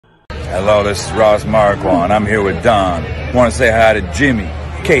Hello, this is Ross Marquand. I'm here with Don. Want to say hi to Jimmy,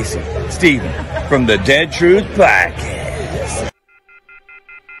 Casey, Steven from the Dead Truth Podcast.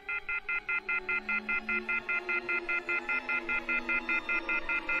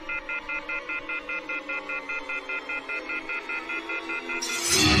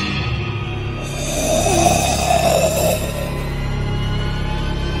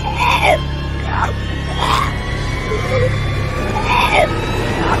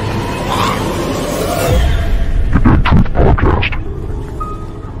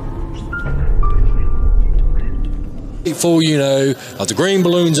 Full, you know, of the Green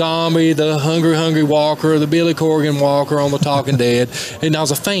Balloon Zombie, the Hungry Walker, the Billy Corgan Walker on the Talking Dead, and I was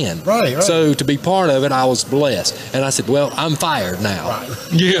a fan. Right. So to be part of it, I was blessed. And I said, well, I'm fired now.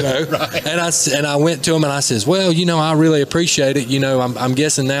 Right. You know? Right. And I went to him and I says, well, you know, I really appreciate it. You know, I'm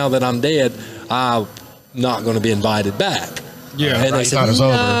guessing now that I'm dead, I'm not going to be invited back. Yeah. And they said,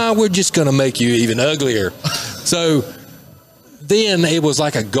 nah, we're just going to make you even uglier. So then it was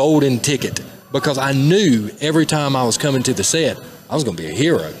like a golden ticket. Because I knew every time I was coming to the set, I was going to be a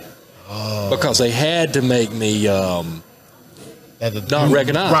hero. Oh. Because they had to make me not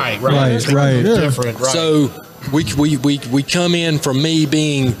recognizable. Right. Different. Right. So we come in from me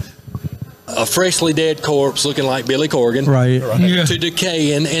being a freshly dead corpse looking like Billy Corgan, to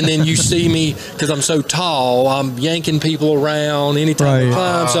decaying, and then you see me because I'm so tall, I'm yanking people around anytime I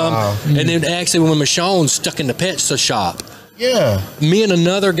climb something, and then actually when Michonne's stuck in the pet shop. Yeah. Me and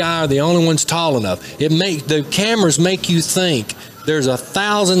another guy are the only ones tall enough. The cameras make you think there's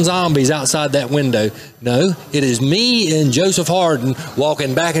 1,000 zombies outside that window. No, it is me and Joseph Horne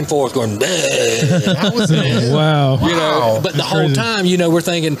walking back and forth going, That was it. Wow. You know, but the whole time, you know, we're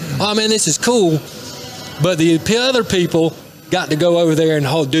thinking, oh man, this is cool. But the other people got to go over there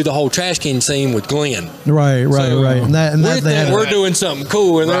and do the whole trash can scene with Glenn. Right. And we're doing something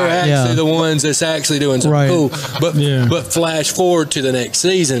cool, and they're actually the ones that's actually doing something cool. But flash forward to the next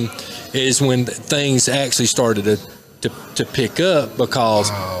season is when things actually started to pick up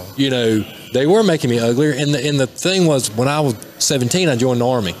because you know they were making me uglier. And the thing was, when I was 17, I joined the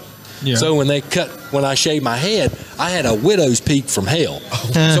Army. Yeah. So when I shaved my head, I had a widow's peak from hell.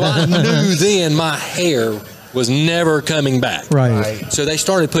 So I knew then my hair was never coming back. Right. So they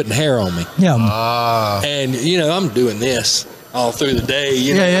started putting hair on me. Yeah. And, you know, I'm doing this all through the day.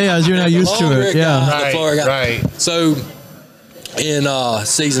 You know, you're not used to it. Yeah. Right. So in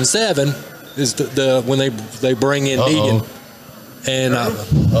season 7 is when they bring in Negan. And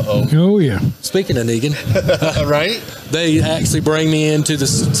oh yeah. Speaking of Negan, right? They actually bring me into the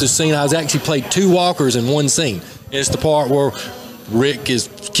scene. I was actually played 2 walkers in one scene. It's the part where Rick is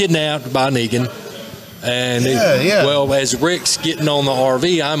kidnapped by Negan. And well, as Rick's getting on the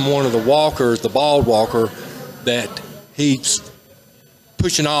RV, I'm one of the walkers, the bald walker, that he's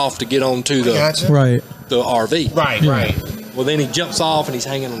pushing off to get onto the RV. Right. Well, then he jumps off and he's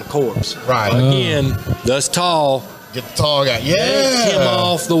hanging on the corpse. Right. Again, thus tall. Get the tall guy. Yeah. Takes him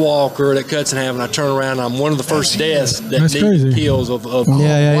off the walker that cuts in half, and I turn around and I'm one of the first deaths that Negan kills of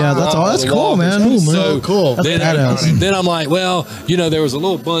Yeah. That's cool, man. So cool. Then I'm like, well, you know, there was a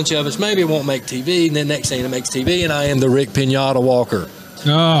little bunch of us. Maybe it won't make TV. And then next thing it makes TV, and I am the Rick Pinata Walker.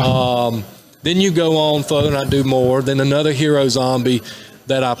 Then you go on, folks, and I do more. Then another hero zombie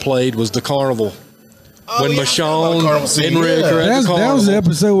that I played was the Carnival. When Michonne and Rick are at the Carnival. That was the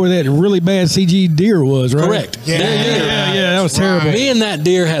episode where that really bad CG deer was, right? Correct. Yeah, that was terrible. Me and that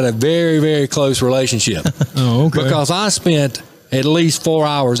deer had a very, very close relationship. Oh, okay. Because I spent at least 4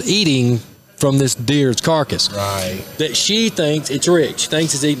 hours eating from this deer's carcass. Right. That she thinks it's Rick. She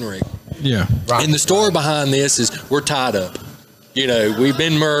thinks it's eating Rick. Yeah. Right. And the story behind this is we're tied up. You know, we've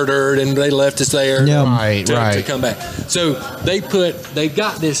been murdered and they left us there to come back. So they've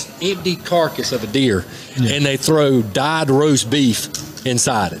got this empty carcass of a deer and they throw dyed roast beef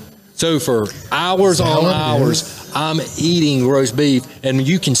inside it. So for hours on hours, I'm eating roast beef, and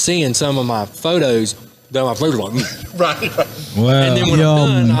you can see in some of my photos that my food like right. Wow. And then when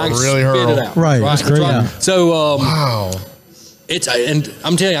I'm done, I really spit it out. Right. That's great. Yeah. So and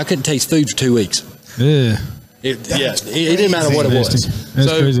I'm telling you, I couldn't taste food for 2 weeks. Yeah. It didn't matter what it was.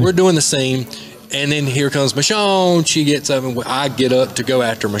 So crazy. We're doing the scene, and then here comes Michonne. She gets up, and I get up to go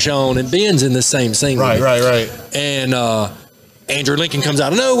after Michonne, and Ben's in the same scene. Right. And Andrew Lincoln comes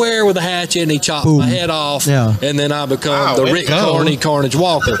out of nowhere with a hatchet, and he chops my head off. Yeah. And then I become the Rick Carnage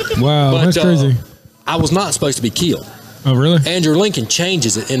Walker. Wow, that's crazy. I was not supposed to be killed. Oh, really? Andrew Lincoln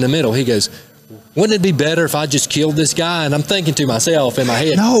changes it in the middle. He goes, wouldn't it be better if I just killed this guy? And I'm thinking to myself in my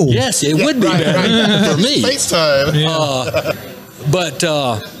head, yes, it would be better for me. FaceTime.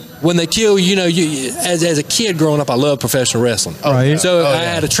 when they kill, as a kid growing up, I loved professional wrestling. Right. So I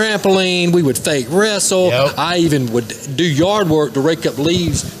had a trampoline. We would fake wrestle. Yep. I even would do yard work to rake up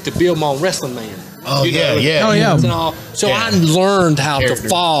leaves to build my own wrestling man. Oh, You know, yeah. Oh, yeah. and all. So Yeah. I learned how Character. to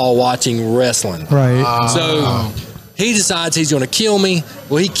fall watching wrestling. Right. So he decides he's going to kill me.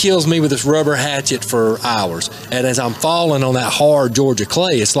 Well, he kills me with this rubber hatchet for hours. And as I'm falling on that hard Georgia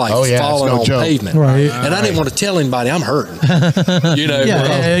clay, it's like Oh, yeah, it's falling no on joke. pavement. Right. And I didn't want to tell anybody I'm hurting.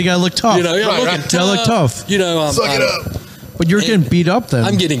 Yeah, you gotta look tough. I'm looking right. tough. You gotta look tough. Suck it up. But you're getting beat up then.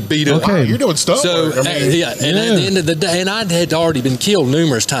 I'm getting beat up. Okay. Wow, you're doing stuff. So, and at the end of the day, and I had already been killed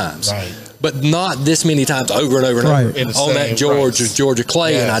numerous times. Right. But not this many times over and over and Right. over In the on that same, Georgia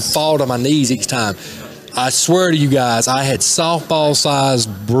clay, and I'd Yes. fall to my knees each time. I swear to you guys, I had softball-sized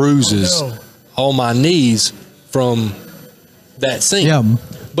bruises Oh, no. on my knees from that scene. Yeah.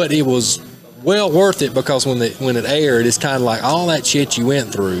 But it was well worth it because when it aired, it's kind of like all that shit you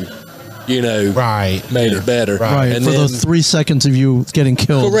went through, Right. made it better. Right. And For then, those 3 seconds of you getting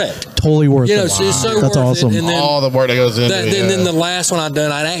killed. Correct. Totally worth it. so it's so That's worth awesome. it. And then, All the work that goes into it. then the last one I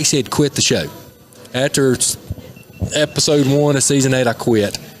done, I actually had quit the show. After episode 1 of season 8, I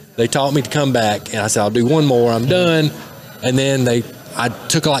quit. They taught me to come back, and I said, I'll do one more. I'm done. And then I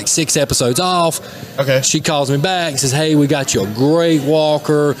took like 6 episodes off. Okay. She calls me back and says, hey, we got you a great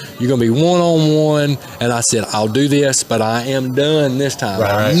walker. You're going to be one-on-one. And I said, I'll do this, but I am done this time.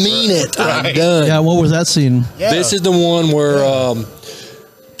 I Right. mean it. I'm Right. done. Yeah, what was that scene? Yeah. This is the one where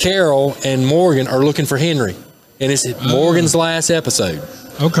Carol and Morgan are looking for Henry. And it's Morgan's last episode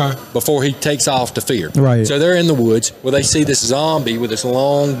Okay. before he takes off to Fear. Right. So they're in the woods where they see this zombie with this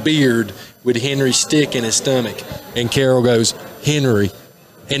long beard with Henry's stick in his stomach. And Carol goes, Henry.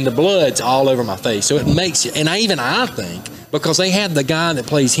 And the blood's all over my face. So it makes you, and I think, because they have the guy that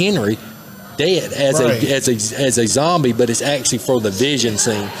plays Henry dead Right. as a zombie, but it's actually for the vision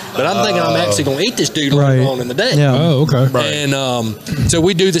scene. But I'm thinking I'm actually going to eat this dude later Right. on in the day. Yeah. Oh, okay. And so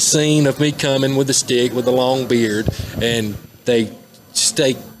we do the scene of me coming with the stick with the long beard, and they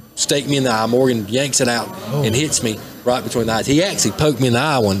stake me in the eye. Morgan yanks it out and hits me right between the eyes. He actually poked me in the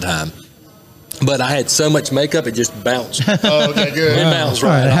eye one time, but I had so much makeup it just bounced. It Oh, okay, good. bounced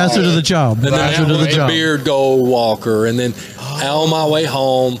Right. right off. Hazard of the job. And then Hazard of the that job. beard gold walker, and then on my way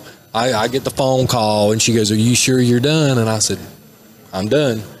home, I get the phone call, and she goes, "Are you sure you're done?" And I said, "I'm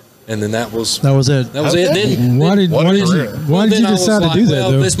done." And then that was That was it. that was it. Okay. Then Why did What why a did you career. why did then you I was decide to like, do that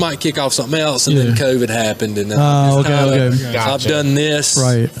well, though? this might kick off something else, and then Yeah. COVID happened, and then Okay, okay. I've Gotcha. done this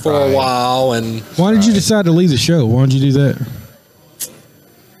Right. for a while, and Why did you decide to leave the show? Why did you do that?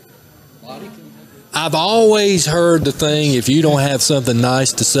 I've always heard the thing: if you don't have something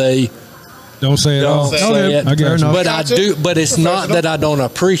nice to say, Don't say it all. don't say it. I got you. But I Gotcha. do. But it's not that I don't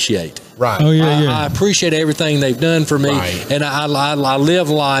appreciate. Right. Oh yeah, I yeah. appreciate everything they've done for me, Right. and I live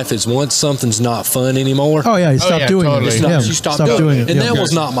life as once something's not fun anymore. Oh yeah, you stopped yeah, doing totally. it. It's not, Yeah. you stop doing it. And Yeah. that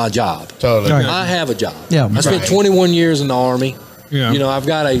was not my job. Totally. Right. I have a job. Yeah. I spent Right. 21 years in the Army. Yeah. You know, I've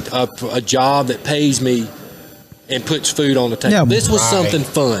got a job that pays me and puts food on the table. Yeah. This was Right. something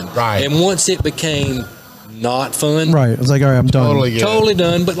fun. Right. And once it became not fun, Right. I was like, all right, I'm done. Totally get totally it.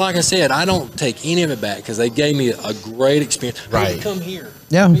 done. But like I said, I don't take any of it back because they gave me a great experience. Right. Hey, come here.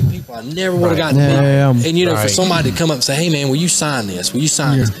 Yeah. Meet people I never would have Right. gotten to meet. Yeah. And you know, for Right. somebody to come up and say, "Hey, man, will you sign this? Will you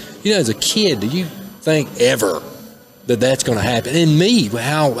sign Yeah. this?" You know, as a kid, do you think ever that that's going to happen? And me,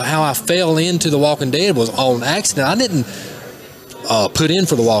 how I fell into The Walking Dead was on accident. I didn't put in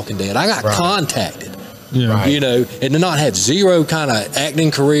for The Walking Dead. I got Right. contacted. Yeah. Right. You know, and to not have zero kind of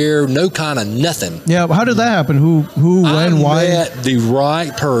acting career, no kind of nothing. Yeah. How did that happen? Who, I when, why? met the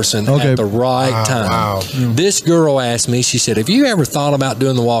right person Okay. at the right Wow, time. wow. This girl asked me, she said, "Have you ever thought about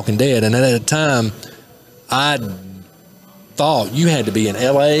doing The Walking Dead?" And at the time, I thought you had to be in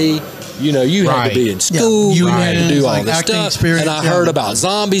LA, you know, you had Right. to be in school, you had to do all Like this acting stuff. experience, And I yeah. heard about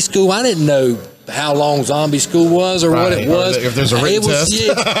zombie school. I didn't know how long zombie school was or what Right. it was. Or if there's a written it was, test.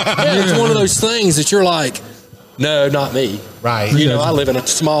 Yeah, it was one of those things that you're like, no, not me. Right. You know, I live in a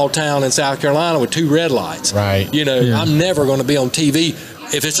small town in South Carolina with 2 red lights. Right. You know, Yeah. I'm never going to be on TV.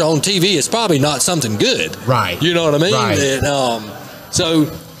 If it's on TV, it's probably not something good. Right. You know what I mean? Right. And, so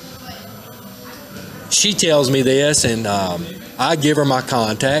she tells me this, and I give her my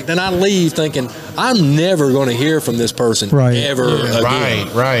contact, and I leave thinking I'm never going to hear from this person Right. ever again. Right.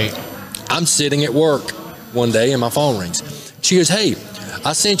 Right. I'm sitting at work one day, and my phone rings. She goes, "Hey,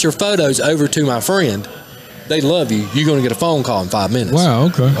 I sent your photos over to my friend. They love you. You're going to get a phone call in 5 minutes." Wow.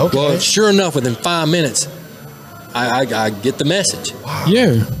 Okay. Okay. Well, sure enough, within 5 minutes, I get the message.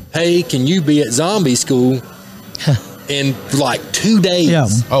 Yeah. Hey, can you be at zombie school in like 2 days? Yeah.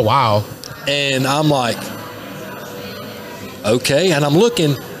 Oh wow. And I'm like, okay. And I'm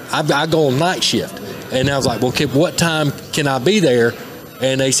looking, I go on night shift. And I was like, well, what time can I be there?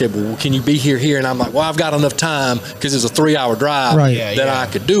 And they said, well, can you be here? And I'm like, well, I've got enough time because it's a 3-hour drive that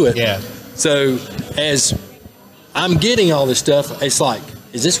I could do it. Yeah. So as I'm getting all this stuff, it's like,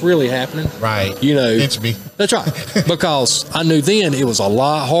 is this really happening? Right. You know. It's me. That's right. Because I knew then it was a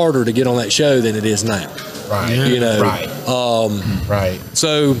lot harder to get on that show than it is now. Right. You know. Right. Right.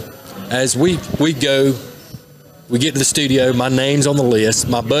 So as we go, we get to the studio, my name's on the list.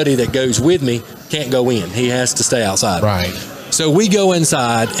 My buddy that goes with me can't go in. He has to stay outside. Right. So we go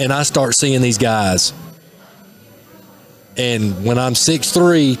inside, and I start seeing these guys. And when I'm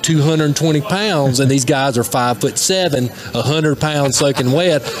 6'3", 220 pounds, and these guys are 5'7", 100 pounds soaking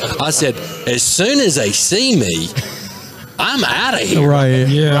wet, I said, as soon as they see me, I'm out of here. Right.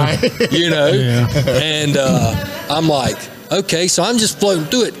 Yeah. Right. You know? Yeah. And I'm like, okay, so I'm just floating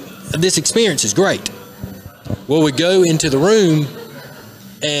through it. This experience is great. Well, we go into the room,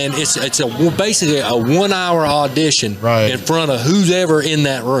 and it's basically a 1-hour audition in front of who's ever in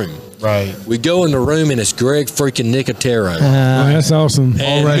that room. Right. We go in the room, and it's Greg freaking Nicotero. That's awesome.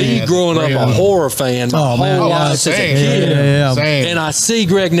 And me growing up a horror fan, my whole life as a kid, and I see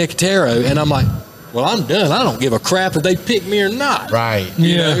Greg Nicotero, and I'm like, well, I'm done. I don't give a crap if they pick me or not. Right.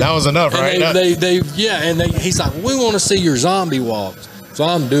 You know? That was enough, and right? He's like, we want to see your zombie walks. So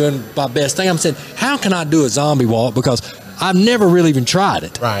I'm doing my best thing. I'm saying, how can I do a zombie walk? Because I've never really even tried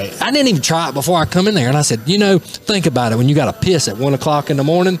it. Right. I didn't even try it before I come in there. And I said, think about it. When you got to piss at 1 o'clock in the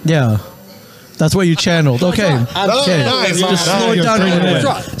morning. Yeah. That's what you channeled. Okay. Nice. Just slow it down a little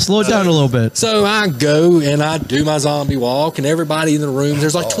bit. Slow it down a little bit. So I go and I do my zombie walk, and everybody in the room,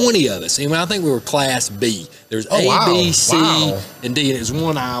 there's like 20 of us. And I think we were class B. There's A, B, C, and D, and it was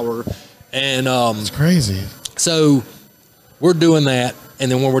 1 hour. And it's crazy. So we're doing that,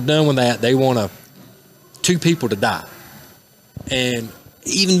 and then when we're done with that, they want 2 people to die. And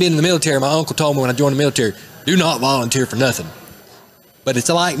even being in the military, my uncle told me when I joined the military, do not volunteer for nothing. But it's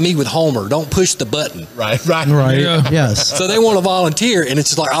like me with Homer. Don't push the button. Right. Yeah. Yes. So they want to volunteer, and it's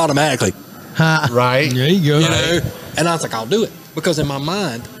just like automatically. Right. There you go. You know? And I was like, I'll do it. Because in my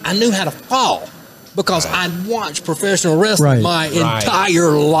mind, I knew how to fall. Because I'd watched professional wrestling my entire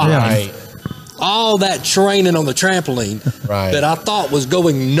life. Right. All that training on the trampoline that I thought was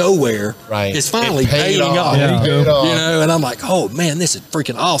going nowhere is finally paying off. Yeah. You know, and I'm like, oh, man, this is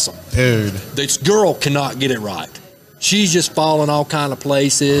freaking awesome. Dude. This girl cannot get it right. She's just falling all kind of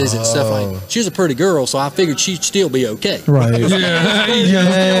places and stuff like that. She was a pretty girl, so I figured she'd still be okay. Right. Yeah.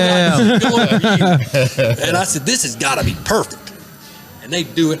 And I said, this has got to be perfect. And they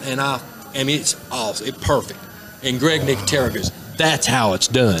do it, and I mean, it's awesome. It's perfect. And Greg Nicotero goes, that's how it's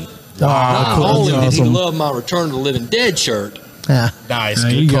done. Not only did he love my Return to the Living Dead shirt. Nice.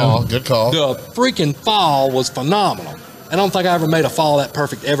 Good call. Good call. The freaking fall was phenomenal. I don't think I ever made a fall that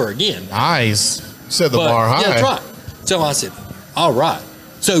perfect ever again. Nice. You set the bar high. Yeah, that's right. So I said, all right.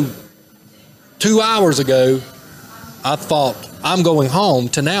 So 2 hours ago, I thought I'm going home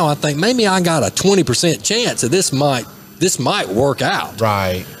to now I think maybe I got a 20% chance that this might work out.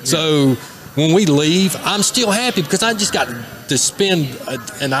 Right. So when we leave, I'm still happy because I just got to spend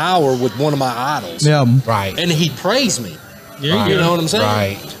an hour with one of my idols. Yeah. Right. And he praised me. Yeah, You know what I'm saying?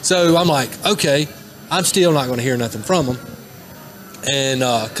 Right. So I'm like, okay, I'm still not going to hear nothing from him. And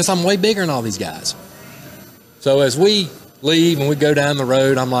because I'm way bigger than all these guys. So as we leave and we go down the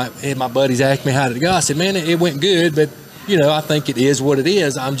road, I'm like, hey, my buddies asked me how did it go. I said, man, it went good, but I think it is what it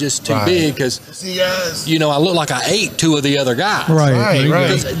is. I'm just too big because, I look like I ate 2 of the other guys. Right.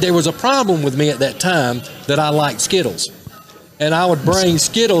 Because there was a problem with me at that time that I liked Skittles. And I would bring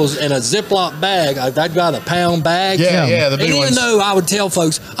Skittles in a Ziploc bag. I'd got a pound bag. Yeah, the big and even ones. though I would tell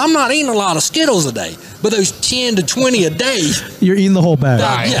folks, I'm not eating a lot of Skittles a day, but those 10 to 20 a day. You're eating the whole bag.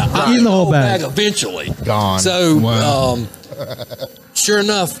 I'm eating the whole bag. eventually. Gone. So, sure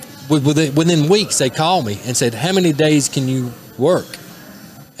enough, within weeks, they called me and said, how many days can you work?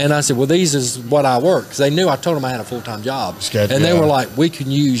 And I said, well, these is what I work. Because they knew I told them I had a full-time job. And they were like, we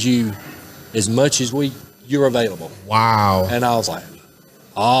can use you as much as you're available. Wow. And I was like,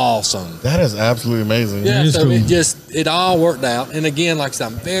 awesome. That is absolutely amazing. Yeah, so it all worked out. And again, like I said,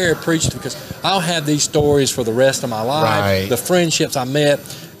 I'm very appreciative because I'll have these stories for the rest of my life. Right. The friendships I met,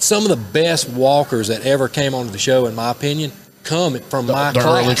 some of the best walkers that ever came onto the show, in my opinion, come from my class.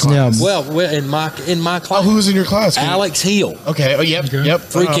 Early class. Yeah. Well, in my class. Oh, who was in your class? Alex Hill. Okay. Oh, yep. Okay. Yep.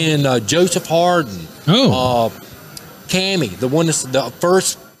 Freaking Joseph Harden. Cammy, the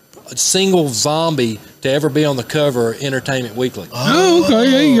first single zombie to ever be on the cover of Entertainment Weekly. Oh, okay,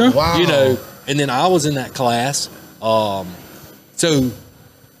 there you go. Wow. And then I was in that class. So,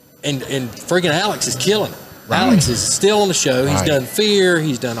 and freaking Alex is killing it. Alex is still on the show. He's done Fear.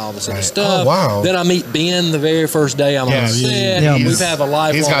 He's done all this other stuff. Oh, wow. Then I meet Ben the very first day I'm on set. Yeah, We've had a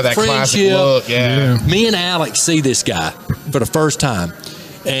lifelong He's got that classic friendship. look. Yeah. Me and Alex see this guy for the first time,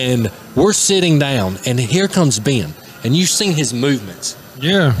 and we're sitting down, and here comes Ben, and you've seen his movements.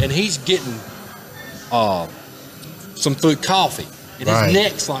 Yeah. And he's getting some food, coffee, and his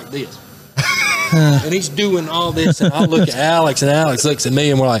neck's like this. And he's doing all this, and I look at Alex, and Alex looks at me,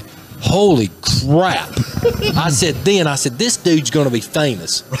 and we're like, holy crap. I said, this dude's going to be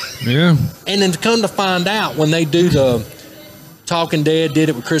famous. Yeah. And then to come to find out, when they do the Talking Dead, did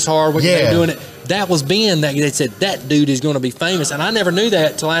it with Chris Hardwick, they were doing it, that was Ben that they said, that dude is going to be famous. And I never knew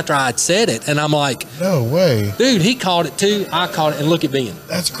that until after I had said it. And I'm like, no way. Dude, he caught it too. I caught it. And look at Ben.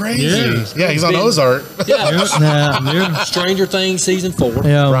 That's crazy. Yeah, he's on Ozark. Yeah. Stranger Things season 4.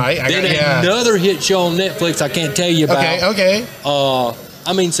 Yeah. Right. Then another hit show on Netflix I can't tell you about. Okay.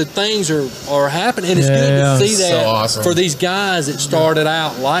 I mean, so things are happening. And it's good to see that so awesome. for these guys that started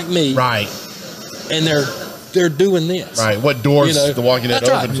out like me. Right. And they're doing this. Right. What doors The Walking Dead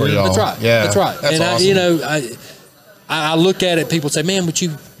open for y'all? That's right. Yeah. That's right. That's and awesome. I look at it. People say, "Man, but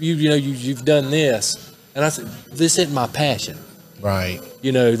you've done this," and I said, "This isn't my passion." Right.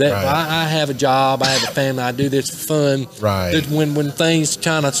 I have a job. I have a family. I do this for fun. Right. That when things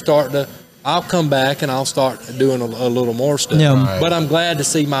kind of start to, I'll come back and I'll start doing a little more stuff. Yeah. Right. But I'm glad to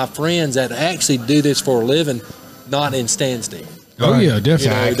see my friends that actually do this for a living, not in standstill. Oh yeah,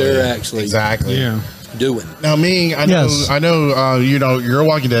 definitely. They're actually doing. Now, Ming, I know, you're a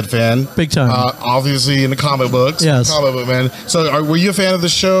Walking Dead fan, big time. Obviously, in the comic books, comic book man. So, were you a fan of the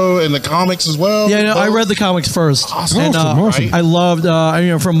show and the comics as well? Yeah, I read the comics first. Awesome. And, Awesome. I loved.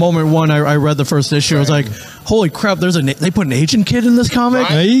 From moment one, I read the first issue. I was like, holy crap! They put an Asian kid in this comic.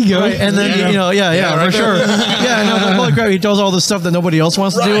 There you go. Right? And then for sure. Yeah, and I was like, holy crap! He does all this stuff that nobody else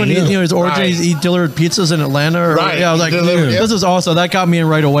wants to do, and his origin, he delivered pizzas in Atlanta. I was like, this is awesome. That got me in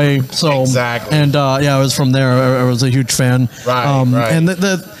right away. So and I was from there. I was a huge fan. And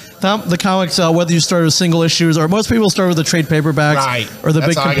the comics, whether you start with single issues or most people start with the trade paperbacks or the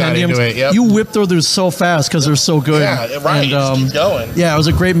big compendiums, you whip through those so fast because they're so good. Yeah, right. And, keep going. Yeah, it was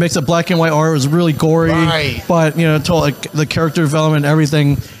a great mix of black and white art. It was really gory, but the character development,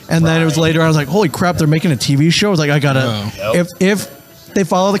 everything. And then it was later, I was like, holy crap, they're making a TV show. I was like, I gotta. If they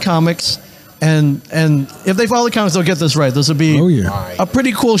follow the comics. And if they follow the comics, they'll get this right. This would be a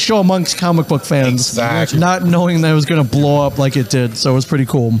pretty cool show amongst comic book fans. Exactly. Not knowing that it was going to blow up like it did. So it was pretty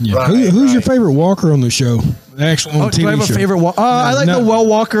cool. Yeah. Who's your favorite walker on the show? The actual TV do I have a favorite walker? I like the Well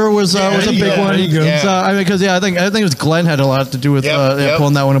Walker was a big one. There you go. So, I mean, because I think it was Glenn had a lot to do with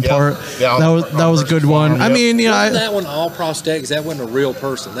pulling that one apart. That was a good one. I mean, wasn't that one all prosthetics? That wasn't a real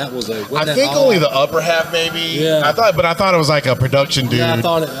person. That was a. I think only the upper half, maybe. Yeah. I thought it was like a production dude. Yeah, I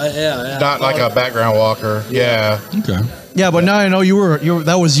thought it. Not like a background walker. Yeah. Okay. Yeah, but now I know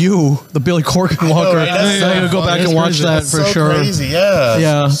that was you, the Billy Corgan Walker. I need to go back and watch that for sure. Crazy,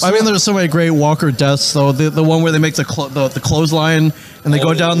 yeah. I mean, there's so many great Walker deaths though. The one where they make the clothesline and they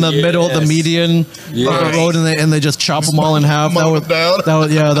go down the middle, the median of the road, and they just chop them all in half.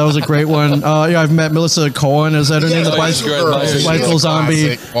 That was a great one. I've met Melissa Cohen. Is that her name? The bicycle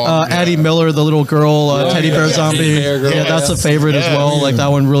zombie. Addie Miller, the little girl, teddy bear zombie. That's a favorite as well. Like that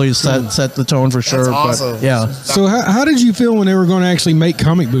one really set the tone for sure. That's awesome. But So how did you feel when they were going to actually make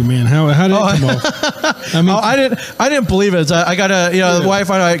Comic Book Man? How did it come off? I mean, I didn't believe it. I got the wife.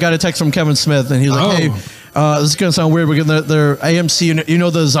 I got a text from Kevin Smith, and he's like, "Hey, this is gonna sound weird, but their AMC,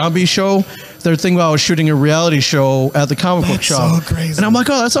 the zombie show, they're thinking about shooting a reality show at the comic book shop." So crazy. And I'm like,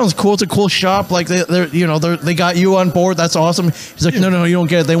 "Oh, that sounds cool. It's a cool shop. Like they got you on board. That's awesome." He's like, "No, you don't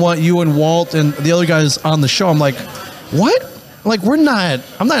get it. They want you and Walt and the other guys on the show." I'm like, "What?" Like I'm not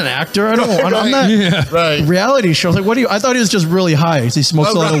an actor. I'm not reality shows. Like, what do you? I thought he was just really high. He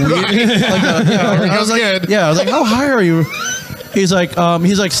smokes a lot of weed. I was like, how high are you? He's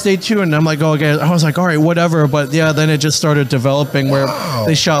like, stay tuned. And I'm like, oh, okay. I was like, all right, whatever. But then it just started developing where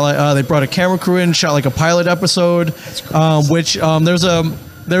they shot they brought a camera crew in, shot like a pilot episode, which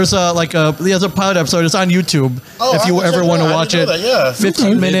there's a pilot episode. It's on YouTube if you ever want to watch it.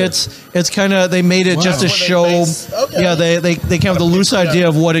 15 minutes. It's kind of, they made it just to show. They came with a loose idea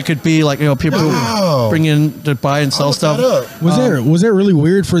of what it could be. Like, people bring in to buy and sell stuff. Was that really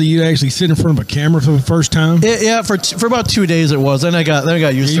weird for you to actually sit in front of a camera for the first time? For about 2 days it was. Then I got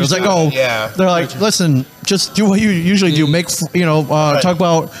used to it. I was like, they're like, listen, just do what you usually do. Make talk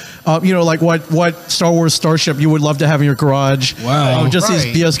about like what Star Wars starship you would love to have in your garage. Wow, just these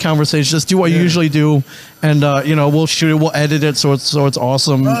BS conversations. Just do what you usually do, and we'll shoot it, we'll edit it so it's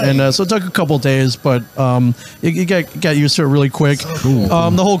awesome. And so it took a couple days, but you get used to it really quick.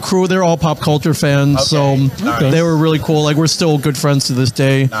 The whole crew, they're all pop culture fans, so they were really cool. Like we're still good friends to this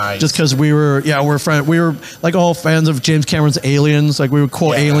day, just because we were like all fans of James Cameron's Aliens. Like we would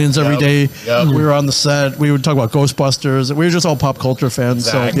quote Aliens every day. We were on the set. We would talk about Ghostbusters. We were just all pop culture fans.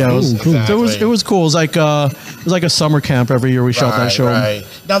 Exactly. So yeah, it was cool. It was like a summer camp every year we shot that show.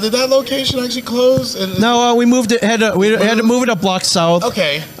 Now, did that location actually close? No, we moved it. We had to move it a block south.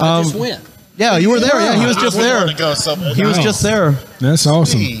 Okay, I just went. Yeah, you were there. Yeah, he was just there. He was just there. That's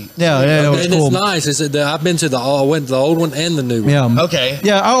awesome. Yeah, it was and cool. it's nice. Is that I've been to I went to the old one and the new one. Yeah. Okay.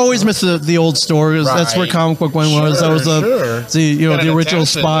 Yeah, I always miss the old store. That's where Comic Book One was. That was the original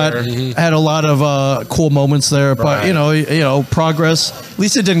spot. Had a lot of cool moments there. But progress. At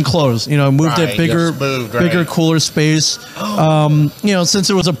least it didn't close. Moved it bigger, cooler space. Since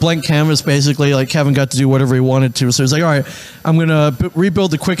it was a blank canvas, basically, like Kevin got to do whatever he wanted to. So he's like, all right, I'm gonna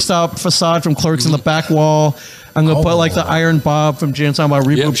rebuild the Quick Stop facade from Clerks in the back wall. I'm gonna put like the Iron Bob from James talking about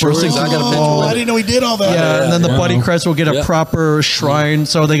bursting through the wall. I didn't know he did all that. Yeah, and then the Buddy Crest will get a proper shrine.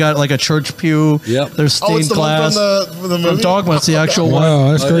 So they got like a church pew. Yep. There's stained glass from the movie? Dogma. It's the actual one.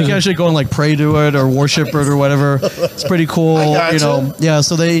 Wow, that's crazy. You can actually go and like pray to it or worship it or whatever. It's pretty cool. Yeah.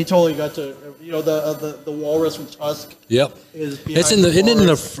 So they totally got to the walrus from Tusk. Yep. It's in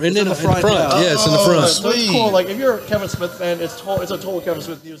the front. Yeah, it's in the front. So it's cool. Like if you're a Kevin Smith fan, it's a total Kevin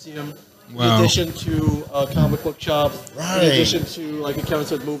Smith museum. Wow. In addition to a comic book shop, in addition to like a Kevin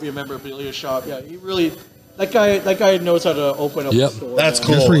Smith movie and memorabilia shop, he really that guy knows how to open up a store. That's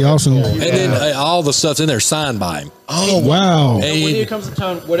cool. That's pretty awesome. And then all the stuff's in there signed by him. Oh wow! And when he comes to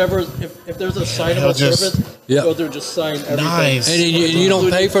town, whatever if there's a signable service, go there just sign everything. Nice. And you don't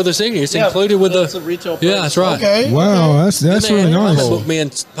pay for the signature; it's included with the retail price. Yeah, that's right. Okay. Wow, that's really nice. Book me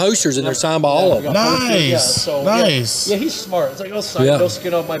and posters, and they're signed by all of them. Nice. Nice. Yeah, he's smart. It's like no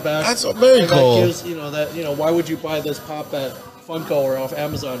skin off my back. That's very cool. That gives why would you buy this pop at Funko or off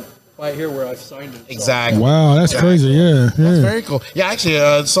Amazon? Right here where I've signed it. Exactly. Wow, that's crazy. Yeah. That's very cool. Yeah,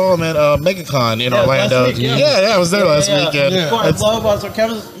 actually, saw him at MegaCon in Orlando. Week, I was there last weekend. Yeah. I love so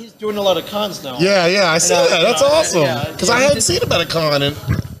Kevin's doing a lot of cons now. Yeah, I see that. That's awesome. Because I hadn't seen him at a con. And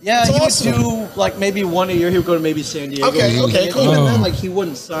he would do like maybe one a year. He would go to maybe San Diego. Okay, cool. Even then, like he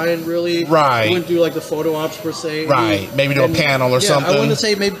wouldn't sign really. Right. He wouldn't do like the photo ops per se. Right. Maybe do a panel or something. I wouldn't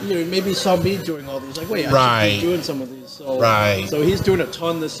say maybe saw me doing all these. Like wait, I should be doing some of these. So, So he's doing a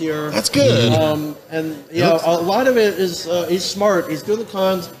ton this year. That's good. And a lot of it is he's smart. He's doing the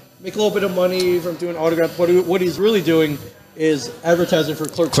cons, make a little bit of money from doing autographs. What he's really doing is advertising for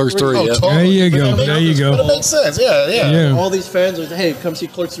Clerks 3. Yeah. Totally. There you go. There you go. That makes sense. Yeah. All these fans are hey, come see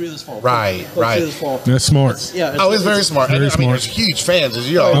Clerks 3 this fall. Right. Clerks 3 this fall. That's smart. It's very smart. Very I mean, smart. there's huge fans, as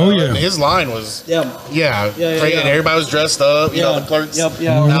you know. Oh yeah. His line was great. And everybody was dressed up. You know, the Clerks.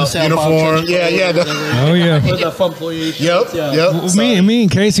 Uniform. Yeah. Oh yeah. The fun police. Yep. Well, me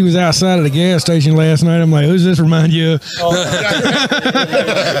and Casey was outside of the gas station last night. I'm like, who's this remind you of? A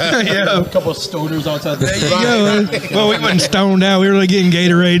couple of stoners outside the Well, we wasn't stoned out. We were like getting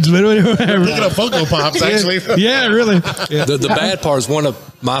Gatorades, but whatever. Picking up Funko Pops, actually. Yeah, really. Yeah. The bad part is one of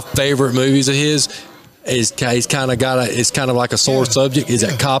my favorite movies of his. He's kind of got it's kind of like a sore subject. Is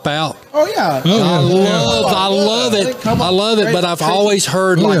that Cop Out? Oh yeah. I love it. But I've always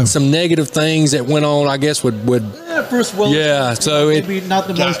heard some negative things that went on. I guess would Bruce Willis. Yeah, so maybe not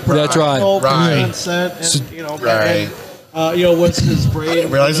the most. That's right. On set, and, what's his brain?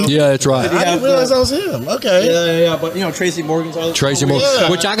 Yeah, that's right. I didn't realize that was him. Okay. Yeah. But Tracy Morgan's on Tracy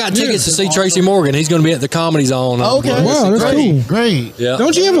Morgan, which I got tickets to see Tracy Morgan. He's going to be at the Comedy Zone. Okay. Wow, that's cool. Great. Yeah.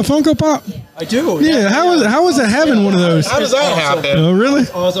 Don't you have a Funko Pop? I do. Yeah. How was it having one of those? How does that happen? Oh, really?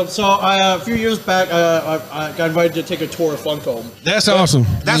 Awesome. So a few years back, I got invited to take a tour of Funko. That's awesome.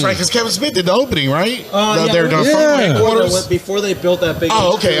 That's right, because Kevin Smith did the opening, right? They're done Funko headquarters. Before they built that big.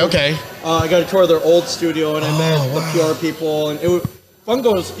 Oh, okay. I got a tour of their old studio, and I met the PR people, and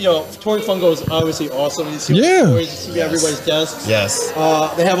Funko's, touring Funko is obviously awesome. You see everybody's desks. Yes.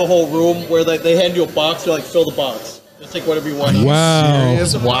 They have a whole room where they hand you a box. They're like, fill the box. Just take whatever you want. Wow.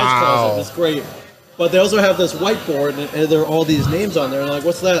 It's great. But they also have this whiteboard, and there are all these names on there. And like,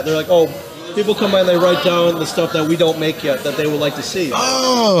 what's that? They're like, oh, people come by and they write down the stuff that we don't make yet that they would like to see.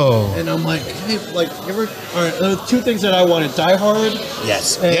 Oh. And I'm like, hey, like, all right, there are 2 things that I wanted: Die Hard,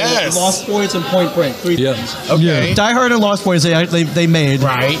 and Lost Boys, and Point Break. 3 things. Okay. Yeah. Die Hard and Lost Boys they made.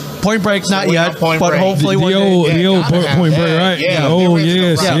 Right. Point Break not yet, but hopefully one day. The old Point Break, right? Yeah. Oh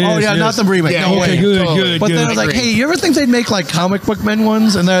yes. Yeah. Yes, not the remake. Yeah, no okay, way. Good. But then I was like, hey, you ever think they'd make like comic book men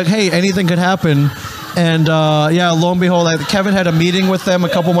ones? And they're like, hey, anything could happen. And lo and behold, Kevin had a meeting with them a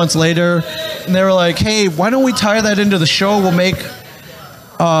couple months later, and they were like, hey, why don't we tie that into the show? We'll make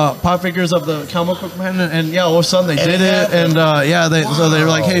pop figures of the comic book men. And all of a sudden they did it. And they were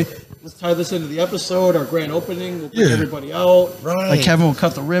like, hey, let's tie this into the episode, our grand opening. We'll bring everybody out. Right. Like Kevin will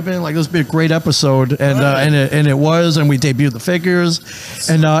cut the ribbon. Like this would be a great episode, and it was. And we debuted the figures,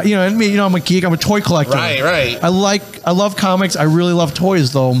 and and me, I'm a geek. I'm a toy collector. Right. I love comics. I really love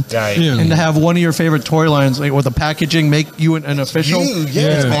toys though. Right. Yeah. And to have one of your favorite toy lines with the packaging make you an official.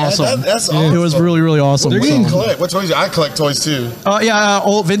 It's awesome. That's awesome. It was really, really awesome. What do you collect? What toys? I collect toys too.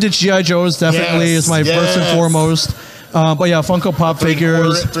 Old vintage G.I. Joes definitely is my first and foremost. But Funko Pop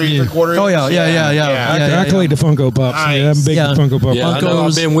figures. Three quarters. Oh yeah. I collect the Funko Pops. Nice. Yeah, I'm big Funko Pop. Yeah, I know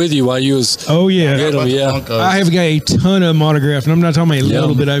I've been with you while you was. Oh yeah. I have got a ton of them autographed, and I'm not talking about a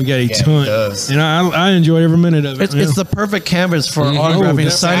little bit. I've got a ton, and I enjoy every minute of it. It's the perfect canvas for autographing.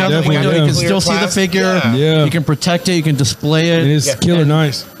 Sign out the window, you can still see the figure. Yeah. You can protect it. You can display it. It's killer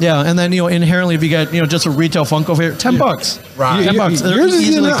nice. Yeah, and then inherently, if you get just a retail Funko figure, $10. Right. $10. They're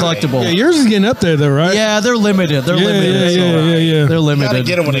easily collectible. Yeah, yours is getting up there though, right? Yeah, they're limited. They're limited. Yeah. They're limited. You gotta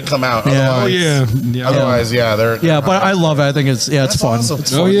get them when they come out. Yeah. Otherwise, they're. Yeah, but I love it. I think it's fun. Awesome.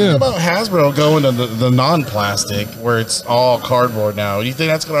 It's What yeah. about Hasbro going to the non-plastic where it's all cardboard now? Do you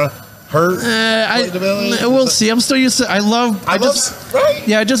think that's gonna hurt? We'll see. I'm still used to. I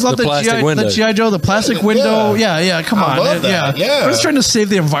just love the G.I. Joe, the plastic window. Yeah. Come on. love that. Yeah. I'm just trying to save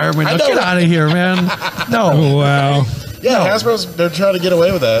the environment. Now, get out of here, man. No. Oh, wow. Yeah, Hasbro's they're trying to get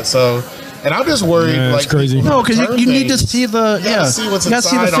away with that. So. And I'm just worried. Yeah, it's crazy. No, because you need to see the see what's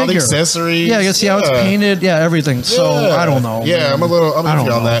inside, all the accessories. Yeah, you got to see how it's painted. Yeah, everything. So I don't know. Yeah, man. I'm with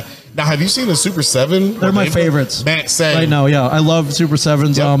you on that. Now, have you seen the Super 7? They're my favorites. Same. Right now, yeah, I love Super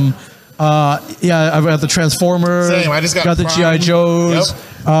 7s. Yep. I've got the Transformers. Same. I just got the G.I. Joes.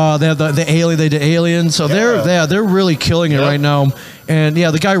 Yep. They have the Alien. They did Aliens. So they're really killing it right now. And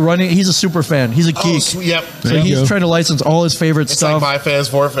the guy running, he's a super fan. He's a geek. Yep. So he's trying to license all his favorite stuff. It's like 5 fans,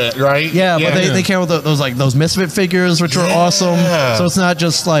 4 fans, right? Yeah, but they came with those Misfit figures, which were awesome. So it's not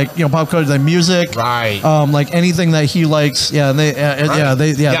just like pop culture, like music, right? Like anything that he likes. Yeah, and they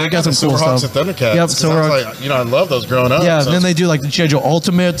got some cool stuff. And Thundercats. Yep. So I love those growing up. Yeah, and then they do like the G.I. Joe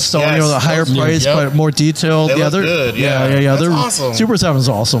Ultimates, so the higher price but more detailed. They're good. Yeah. They're awesome. Super 7's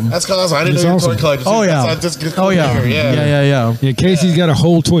awesome. That's awesome. I didn't know you were toy collector. Oh yeah. Yeah. Casey's got a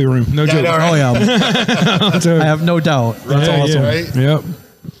whole toy room. No joke. Oh yeah. I have no doubt. That's awesome. Right? Yep.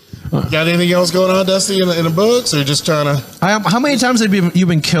 Got anything else going on, Dusty, in the books, or just trying to? How many times have you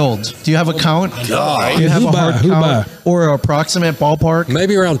been killed? Do you have a count? God. Do you have a hard count or an approximate ballpark?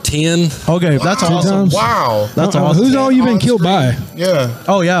 Maybe around 10. Okay, that's awesome. Wow, that's awesome. Who's all you been killed by? Yeah.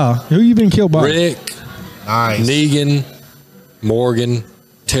 Oh yeah. Who you been killed by? Rick. Nice. Negan, Morgan,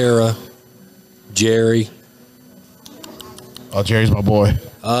 Tara, Jerry. Oh, Jerry's my boy.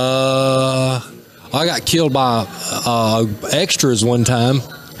 I got killed by extras one time.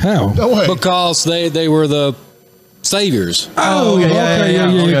 How? No way. Because they were the saviors. Oh, okay.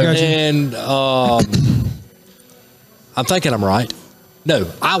 Yeah, gotcha. And I'm thinking I'm right. No,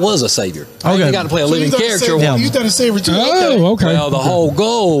 I was a savior. I even got to play a living character. You got a savior too. Oh, okay. Well, the whole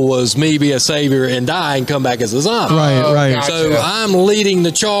goal was me be a savior and die and come back as a zombie. Right. Gotcha. So I'm leading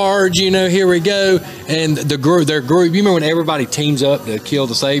the charge. Here we go. And their group. You remember when everybody teams up to kill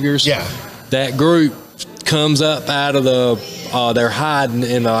the saviors? Yeah. That group comes up out of they're hiding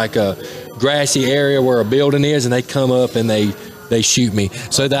in like a grassy area where a building is, and they come up and they shoot me.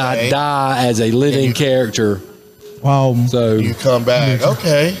 So that I die as a living character. Wow. So you come back.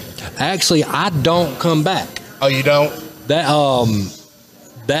 Okay. Actually, I don't come back. Oh, you don't? That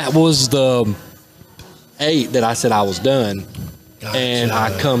was the 8 that I said I was done. Gotcha. And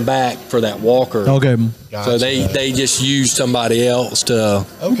I come back for that walker. Okay. Gotcha. So they just used somebody else to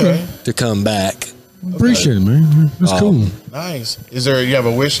come back. Appreciate it, man. That's cool. Nice. You have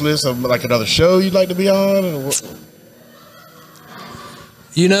a wish list of like another show you'd like to be on? Or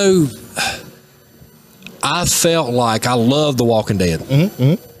I felt like I love The Walking Dead.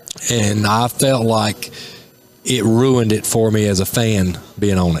 And I felt like it ruined it for me as a fan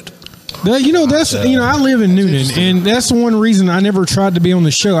being on it. I live in Newton, and that's the one reason I never tried to be on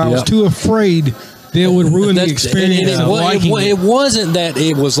the show. I was too afraid That would ruin the experience. It wasn't that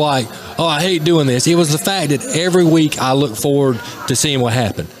it was like, oh, I hate doing this. It was the fact that every week I look forward to seeing what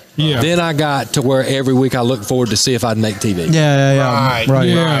happened. Yeah. Then I got to where every week I look forward to see if I'd make TV. Yeah.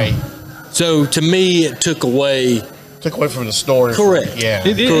 Right. So to me, it took away from the story. Correct. Yeah.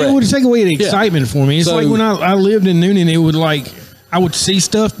 It would take away the excitement for me. It's like when I lived in Noonan, it would I would see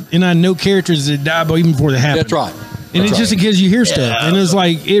stuff and I know characters that died even before they happened. That's right. And it's just because you hear stuff, and it's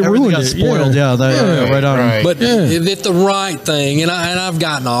like it ruined it. Spoiled, right on. Right. But if the right thing, and I've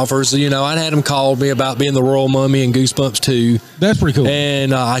gotten offers, I'd had them call me about being the Royal Mummy and Goosebumps 2. That's pretty cool.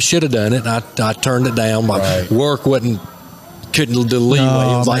 And I should have done it. I turned it down. My work couldn't do leeway.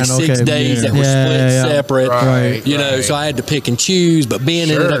 It was like 6 days that were split separate. Right. So I had to pick and choose. But Ben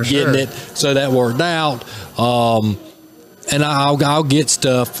ended up getting it, so that worked out. And I'll get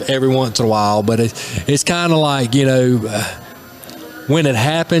stuff every once in a while, but it's kind of like, when it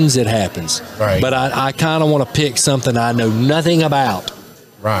happens, it happens. Right. But I kind of want to pick something I know nothing about.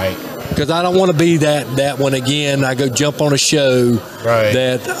 Right. Because I don't want to be that one again. I go jump on a show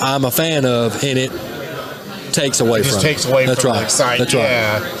that I'm a fan of, and it takes away from it. Takes away from the excitement. That's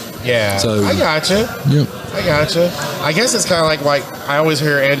right. Yeah. So, I gotcha. Yep. I gotcha. I guess it's kind of like I always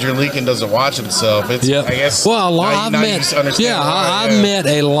hear Andrew Lincoln doesn't watch himself. I guess. Well, I've met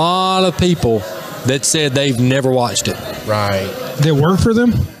a lot of people that said they've never watched it. Right. That work for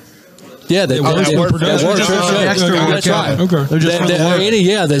them. Yeah, they work for production. That's right. Okay.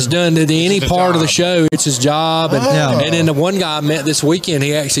 That's done any part of the show. It's his job. And then the one guy I met this weekend,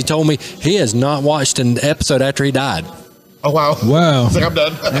 he actually told me he has not watched an episode after he died. Oh, wow. Wow. It's like, I'm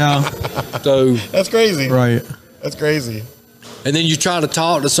done. Yeah. So that's crazy. Right. That's crazy. And then you try to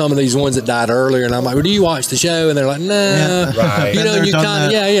talk to some of these ones that died earlier, and I'm like, well, do you watch the show? And they're like, nah. Yeah. Right. You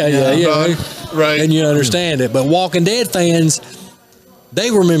kind of, Right. And you understand it. But Walking Dead fans,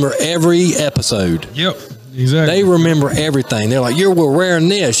 they remember every episode. Yep. Exactly. They remember everything. They're like, you were wearing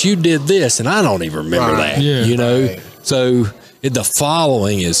this, you did this, and I don't even remember that. Yeah. So the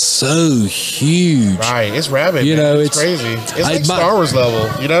following is so huge. Right. It's rabid. It's crazy. It's like Star Wars level.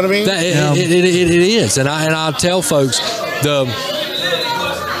 You know what I mean? It is. And I tell folks,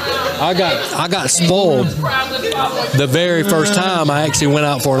 I got spoiled the very first time I actually went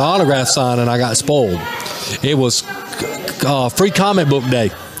out for an autograph sign, and I got spoiled. It was free comic book day.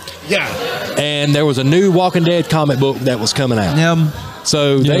 Yeah. And there was a new Walking Dead comic book that was coming out.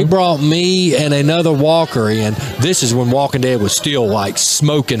 So they brought me and another walker in. This is when Walking Dead was still like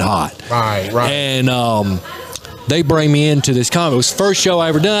smoking hot. Right. And they bring me into this comic. It was the first show I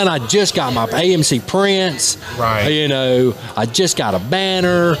ever done. I just got my AMC prints. Right. I just got a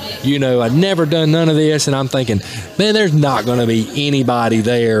banner. I'd never done none of this. And I'm thinking, man, there's not going to be anybody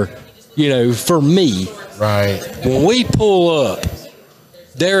there, for me. Right. When we pull up,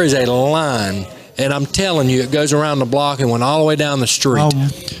 there is a line. And I'm telling you, it goes around the block and went all the way down the street.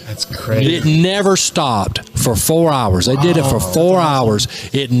 That's crazy. It never stopped for 4 hours. They did it for 4 hours.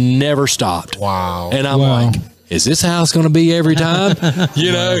 It never stopped. Wow. And I'm like, is this how it's going to be every time?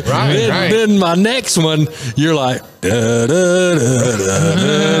 Then my next one, you're like, so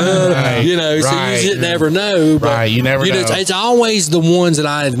you just never know. But you never know. It's always the ones that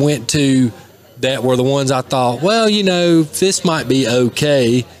I went to that were the ones I thought, well, this might be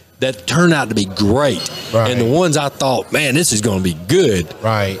okay. That turned out to be great. Right. And the ones I thought, man, this is going to be good.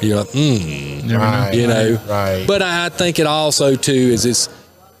 Right. You're like, Right. But I think it also, too, is this,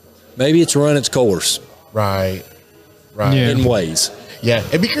 maybe it's run its course. Right. In ways. Yeah.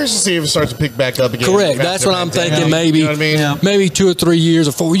 It'd be curious to see if it starts to pick back up again. Correct. That's what I'm thinking. Maybe, you know what I mean? Maybe 2 or 3 years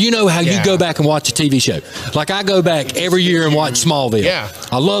or 4. You know how you go back and watch a TV show. Like I go back every year and watch Smallville. Yeah.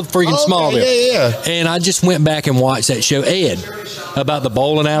 I love freaking Smallville. Yeah. And I just went back and watched that show, Ed, about the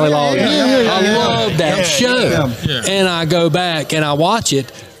bowling alley law. I love that show. Yeah. And I go back and I watch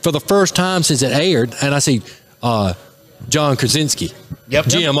it for the first time since it aired, and I see John Krasinski.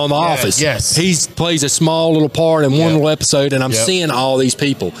 Jim on The Office. Yes. He plays a small little part in one little episode, and I'm seeing all these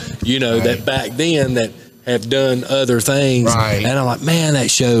people, that back then that have done other things. Right. And I'm like, man, that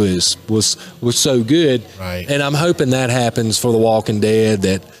show was so good. Right. And I'm hoping that happens for The Walking Dead,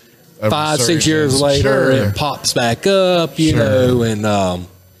 that 5-6 years later it pops back up, you know, and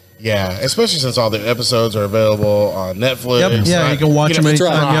yeah, especially since all the episodes are available on Netflix. Yep. Yeah, you can watch them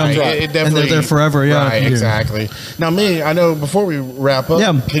anytime. It definitely, and they're there forever. Yeah, right, exactly. Now, Ming, I know before we wrap up,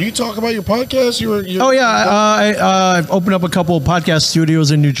 can you talk about your podcast? I've opened up a couple of podcast studios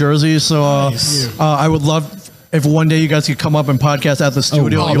in New Jersey, so I would love if one day you guys could come up and podcast at the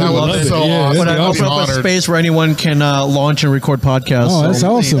studio, you would love it. So yeah, but I open up a space where anyone can launch and record podcasts. Oh, that's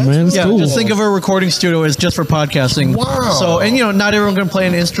awesome, man. That's cool. Just think of a recording studio as just for podcasting. Wow. So, and not everyone can play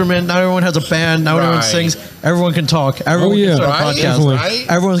an instrument. Not everyone has a band. Not everyone sings. Everyone can talk. Everyone can start a podcast. Right?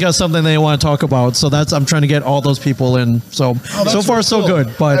 Everyone's got something they want to talk about. So I'm trying to get all those people in. So so far so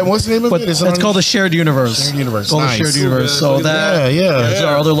good. But and what's the name of it? It's called the Shared Universe. Shared Universe. It's called the Shared Universe. So that is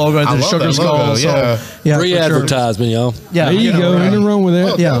our other logo. The Sugar Skull. Free advertisement, y'all. Yeah, there you go. Nothing wrong with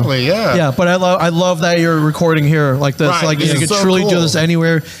that. Yeah. But I love that you're recording here like this. Right. Like you can truly do this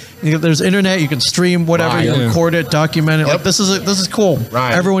anywhere. There's internet. You can stream whatever. Right. You can record it, document it. Like this is cool.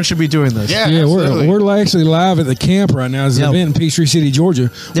 Right. Everyone should be doing this. Yeah, we're actually live at the camp right now. It's an event in Peachtree City, Georgia.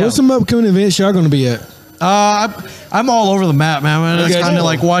 What's some upcoming events y'all going to be at? I'm all over the map, man. It's kind of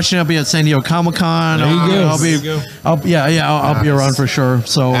like watching. I'll be at San Diego Comic Con. There you go. I'll be around for sure.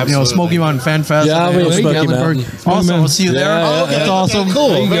 So Smoky Mountain Fan Fest. Yeah, I'll be at Smoky Mountain. Awesome. I'll see you there. That's awesome.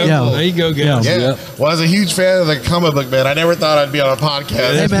 Cool. There you go, guys. Yeah. Well, I was a huge fan of the comic book, man. I never thought I'd be on a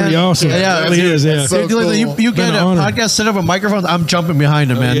podcast. That's pretty awesome. Yeah, it really is. Yeah. So cool. You get a podcast set up with microphones. I'm jumping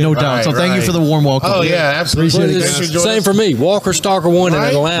behind it, man. No doubt. So thank you for the warm welcome. Oh yeah, absolutely. Same for me. Walker Stalker 1 in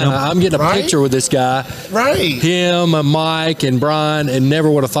Atlanta. I'm getting a picture with this guy. Right. Him, Mike, and Brian, and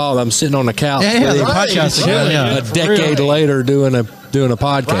never would have thought I'm sitting on the couch podcasting. a decade later doing a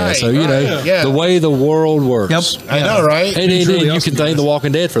podcast. So the way the world works. Yep. I know, right? And you can thank The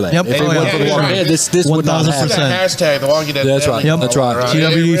Walking Dead for that. Yep. If it wasn't for The Walking Dead, this would not happen. Hashtag The Walking Dead. That's right. Yep. That's right.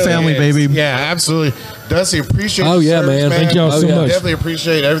 TWD family, baby. Yeah, absolutely. Dustyy, appreciate Oh, yeah, man. Thank y'all so much. Definitely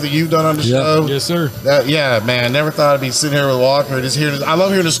appreciate everything you've done on the show. Yes, sir. Man. Never thought I'd be sitting here with Walker. Just hearing. I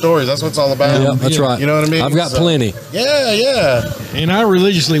love hearing the stories. That's what it's all about. Yeah, that's right. You know what I mean? I've got plenty. Yeah. And I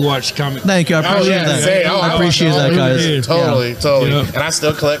religiously watch comics. Thank you. I appreciate that. I appreciate that, guys. Totally. Yep. And I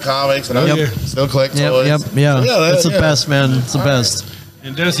still collect comics and I still collect toys. Yep. It's the best, man. It's the best.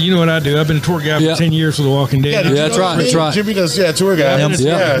 And Dusty, you know what I do? I've been a tour guide for 10 years for The Walking Dead. Yeah, that's right. That's right. Jimmy does, tour guide. Yep.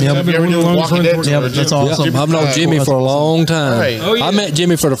 Have you ever done Walking Dead tour? That's awesome. I've known Jimmy for a long time. Right. Oh, yeah. I met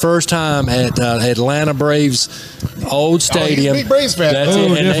Jimmy for the first time at Atlanta Braves old stadium. He's a big Braves fan. That's it.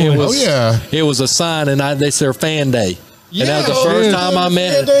 And definitely. it was a sign, and it's their fan day. Yeah, and that was the first time I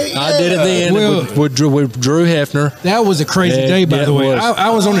met. I did it then with Drew Hefner. That was a crazy day, by the way. I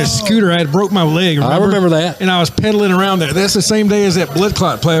was on a scooter. I had broke my leg. I remember that. And I was pedaling around there. That's the same day as that blood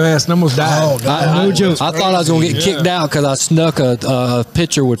clot player ass and almost died. No joke. I thought I was going to get kicked out because I snuck a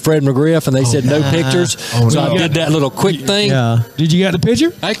picture with Fred McGriff, and they said no pictures. So I did that little quick thing. Yeah. Did you get the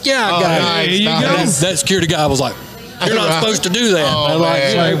picture? I got it. There you go. That security guy was like, "You're not supposed to do that."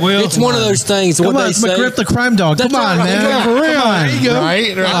 It's one of those things. Come what on, they say. McGriff the crime dog. Come on, man. For real. There you go.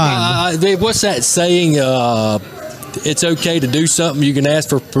 Right. What's that saying? It's okay to do something. You can ask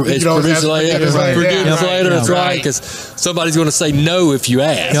for it's produced later. That's right. Because somebody's going to say no if you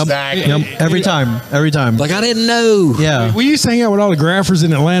ask. Exactly. Every time. Like, I didn't know. Yeah. We used to hang out with all the graphers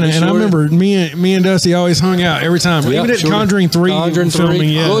in Atlanta, and I remember me and Dusty always hung out every time. Even at Conjuring 3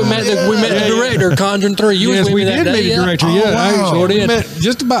 filming. Well, we met the director, Conjuring 3. You was with me that day. We did meet the director. I sure did.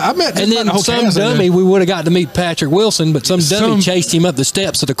 I met and then some dummy, we would have got to meet Patrick Wilson, but some dummy chased him up the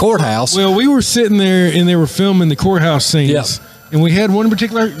steps of the courthouse. Well, we were sitting there, and they were filming the courthouse scenes. Yep. And we had one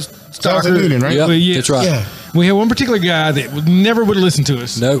particular stalker, right? Yep, that's right. Yeah. We had one particular guy that never would listen to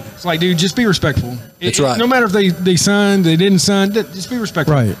us. No. It's like, dude, just be respectful. That's right. No matter if they signed, they didn't sign, just be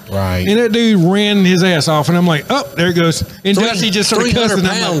respectful. Right. And that dude ran his ass off, and I'm like, oh, there it goes. And Dusty just sort of cussing.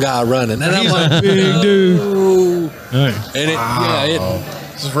 300-pound guy running, and I'm like, big dude. Right. And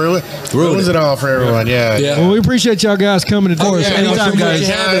Just ruins it all for everyone. Yeah. Well, we appreciate y'all guys coming to do it. Anytime,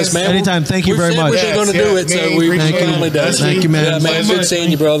 guys. Anytime. Thank you very much. We said we were going to do it, so we finally done. Thank you, man. Good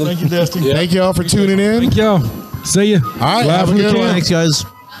seeing you, brother. Thank you, Dusty. Thank you all for tuning in. Thank y'all. See ya. All right. Live Have a from the good camp. one. Thanks, guys.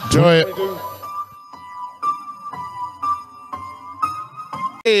 Enjoy it.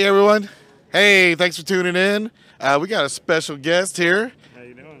 Hey, everyone. Hey, thanks for tuning in. We got a special guest here. How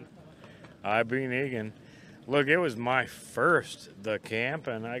you doing? I be Negan. Look, it was my first the camp,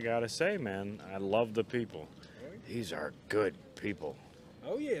 and I gotta say, man, I love the people. These are good people.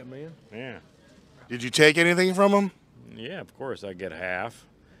 Oh yeah, man. Yeah. Did you take anything from them? Yeah, of course I get half.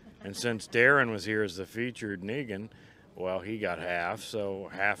 And since Darren was here as the featured Negan, well, he got half, so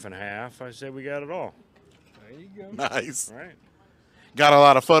half and half. I said we got it all. There you go. Nice. Right? Got a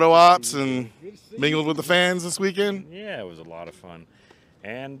lot of photo ops and mingled with the fans this weekend? Yeah, it was a lot of fun.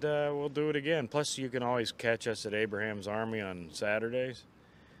 And we'll do it again. Plus, you can always catch us at Abraham's Army on Saturdays.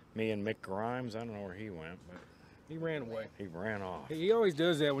 Me and Mick Grimes. I don't know where he went, but He ran away. He ran off. He always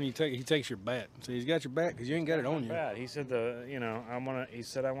does that when he takes your bat. So he's got your bat because you ain't got it on you. Bat. He said He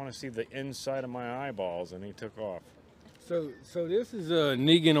said I want to see the inside of my eyeballs, and he took off. So this is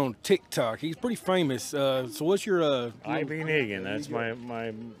Negan on TikTok. He's pretty famous. So what's your? I be Negan. That's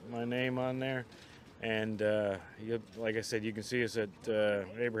my name on there. And like I said, you can see us at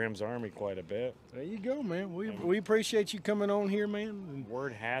Abraham's Army quite a bit. There you go, man. We appreciate you coming on here, man.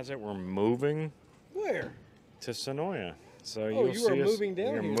 Word has it we're moving. Where? To Sonoya. So you are moving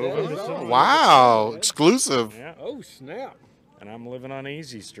down here. Moving to Sonoya. Wow, exclusive. Yeah. Oh, snap. And I'm living on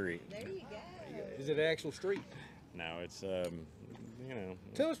Easy Street. There you go. Is it an actual street? No, it's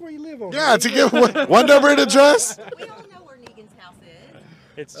Tell us where you live on. Yeah, to get one number and address. We all know where Negan's house is.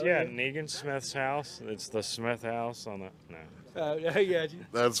 It's Negan Smith's house. It's the Smith house on the I got you.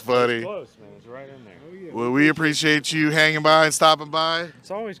 That's funny. It's close, man. It's right in there. Oh, yeah. Well, we appreciate you hanging by and stopping by.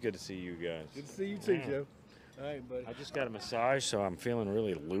 It's always good to see you guys. Good to see you too, Joe. All right, buddy. I just got a massage, so I'm feeling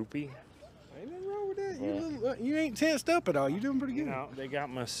really loopy. Ain't nothing wrong with that. You ain't tensed up at all. You doing pretty good. You know, they got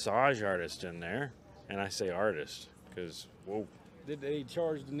massage artists in there, and I say artist because whoa. Did they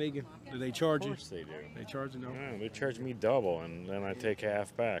charge the Negan? Did they charge you? Of course they do. They charge you? No. Yeah, they charge me double, and then I take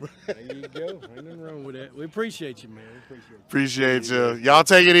half back. There you go. Ain't nothing wrong with that. We appreciate you, man. We Appreciate you. Y'all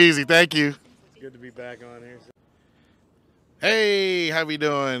take it easy. Thank you. It's good to be back on here. Hey, how we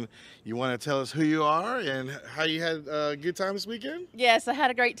doing? You want to tell us who you are and how you had a good time this weekend? Yes, I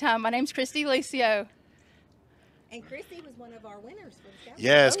had a great time. My name's Christy Licio. And Chrissy was one of our winners for the show.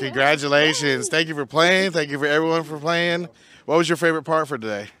 Yes, congratulations. Thank you for playing. Thank you for everyone for playing. What was your favorite part for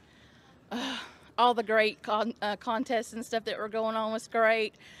today? All the great contests and stuff that were going on was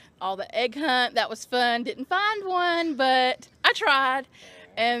great. All the egg hunt, that was fun. Didn't find one, but I tried.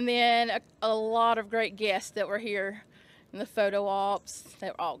 And then a lot of great guests that were here. And the photo ops, they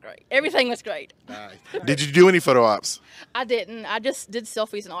were all great. Everything was great. Nice. Did you do any photo ops? I didn't. I just did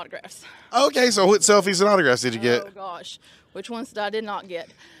selfies and autographs. Okay, so what selfies and autographs did you get? Oh, gosh. Which ones I did not get?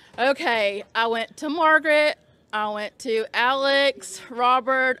 Okay, I went to Margaret. I went to Alex,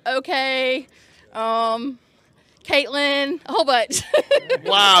 Robert, Caitlin, a whole bunch.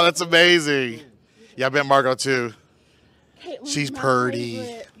 Wow, that's amazing. Yeah, I bet Margot too. Caitlin's She's my purty.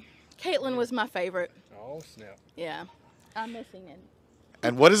 favorite. Caitlin was my favorite. Oh, snap. Yeah, I'm missing it.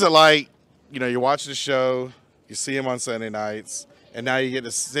 And what is it like, you're watching the show, you see him on Sunday nights, and now you get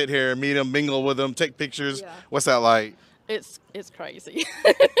to sit here and meet him, mingle with him, take pictures. Yeah. What's that like? It's crazy.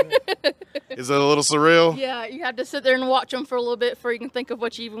 Is it a little surreal? Yeah, you have to sit there and watch them for a little bit before you can think of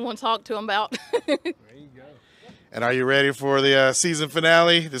what you even want to talk to them about. There you go. And are you ready for the season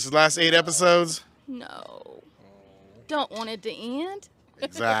finale? This is the last 8 episodes? No. Don't want it to end.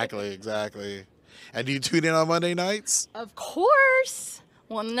 Exactly. And do you tune in on Monday nights? Of course.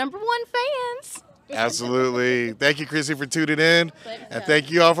 One of the #1 fans. Absolutely. Thank you, Chrissy, for tuning in. And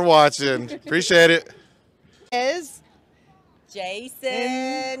thank you all for watching. Appreciate it. Is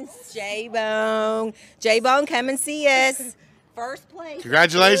Jason, J-Bone. J-Bone, come and see us. First place.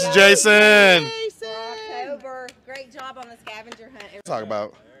 Congratulations, Jason. For October. Great job on the scavenger hunt. Talk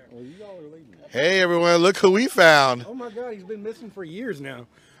about. Well, you all are leading. Hey, everyone. Look who we found. Oh, my God. He's been missing for years now.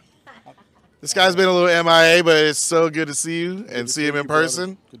 This guy's been a little MIA, but it's so good to see you and see him in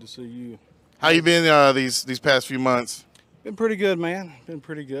person. Good to see you. How you been these past few months? Been pretty good, man. Been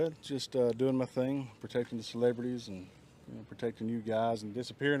pretty good. Just doing my thing, protecting the celebrities and protecting you guys and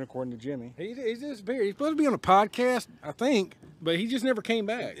disappearing according to Jimmy. He's disappeared. He's supposed to be on a podcast, I think, but he just never came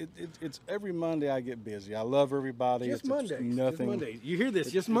back. It's every Monday I get busy. I love everybody. Just it's Mondays. Nothing. Just Mondays. You hear this?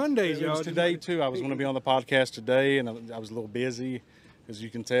 Just Mondays, y'all. It was today too. I was going to be on the podcast today, and I was a little busy, as you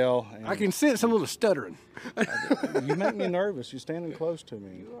can tell. And I can sense a little stuttering. You make me nervous. You're standing close to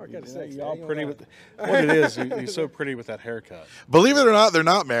me. I gotta say, y'all pretty with what it is. He's so pretty with that haircut. Believe it or not, they're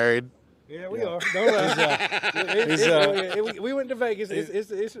not married. Yeah, we are. Don't lie. We went to Vegas.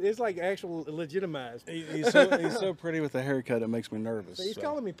 It's like actual legitimized. He's so pretty with the haircut. It makes me nervous. So he's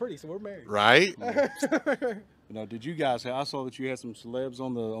calling me pretty, so we're married. Right? Did you guys? I saw that you had some celebs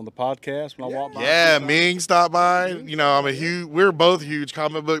on the podcast when I walked by. Yeah, Ming stopped by. We're both huge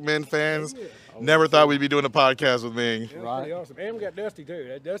comic book men fans. Never thought we'd be doing a podcast with Ming. Yeah, right. Awesome. And we got Dustyy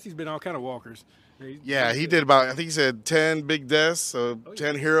too. Dusty's been all kind of walkers. He did about, I think he said 10 big deaths, so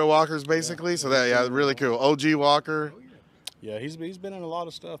 10 hero walkers basically. So really cool. OG walker. Yeah, he's been in a lot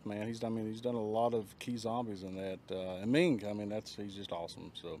of stuff, man. He's done a lot of key zombies in that. And Ming, he's just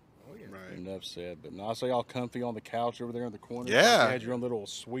awesome. So. Right. Enough said. But I saw y'all comfy on the couch over there in the corner. Yeah. You had your own little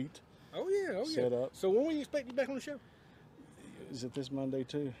suite. Set up. So when will you expect you back on the show? Is it this Monday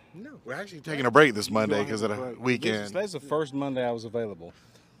too? No. We're actually taking a break this Monday because of the weekend. Today's the first Monday I was available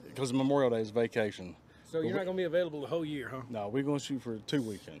because Memorial Day is vacation. So you're not going to be available the whole year, huh? No, we're going to shoot for 2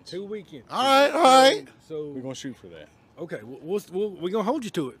 weekends. 2 weekends. All right. So we're going to shoot for that. Okay, we're going to hold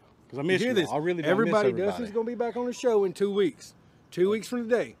you to it. Because I miss you. This. I really everybody. miss everybody. Dustyn's going to be back on the show in 2 weeks. 2 weeks from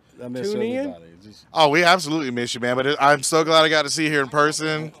today. I miss Tune everybody. in. Oh, we absolutely miss you, man. But I'm so glad I got to see you here in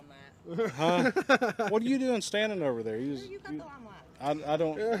person. Huh? What are you doing standing over there? I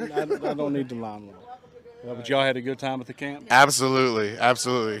don't need the limelight. But y'all had a good time at the camp? Absolutely. How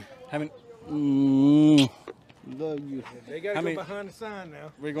many? Love you. They got to go behind the sign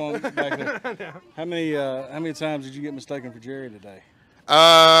now. We're going back there. How many times did you get mistaken for Jerry today?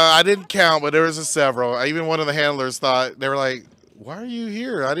 I didn't count, but there was several. Even one of the handlers thought, they were like, "Why are you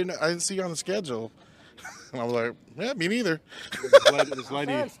here? I didn't see you on the schedule." And I was like, "Yeah, me neither." This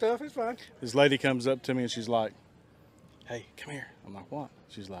lady, stuff. It's fine. This lady comes up to me and she's like, "Hey, come here." I'm like, "What?"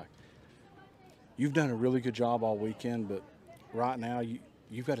 She's like, "You've done a really good job all weekend, but right now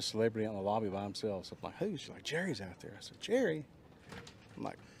you've got a celebrity out in the lobby by himself." So I'm like, "Who?" She's like, "Jerry's out there." I said, "Jerry?" I'm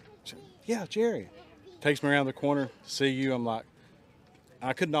like, "Yeah, Jerry." Takes me around the corner, see you. I'm like,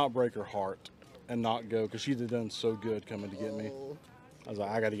 I could not break her heart and not go because she'd have done so good coming to get me. I was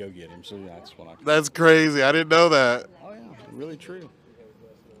like, I got to go get him. So yeah, that's when I. That's crazy. I didn't know that. Oh yeah, really true.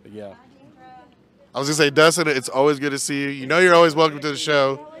 But yeah. I was gonna say, Dustin, it's always good to see you. You know you're always welcome to the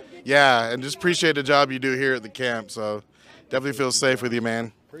show. Yeah, and just appreciate the job you do here at the camp. So definitely feel safe with you,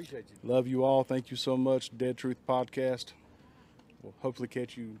 man. Appreciate you. Love you all. Thank you so much. Dead Truth Podcast. We'll hopefully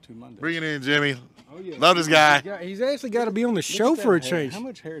catch you 2 Mondays. Bring it in, Jimmy. Oh, yeah. Love this guy. He's actually got to be on the show for a change. How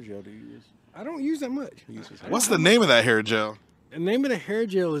much hair gel do you use? I don't use that much. What's the name of that hair gel? The name of the hair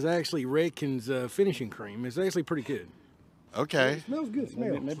gel is actually Redken's finishing cream. It's actually pretty good. Okay. It smells good.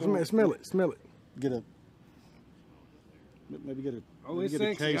 Smell it. Get a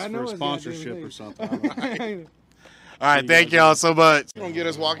case I for know a sponsorship or something. All right, thank y'all so much. We're gonna get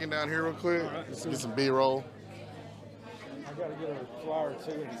us walking down here real quick. Let's get some B-roll. I gotta get a flyer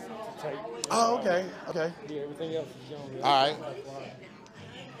too to take. Oh, okay. Yeah, everything else is going. All right.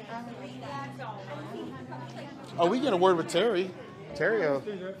 Oh, we get a word with Terry. Terry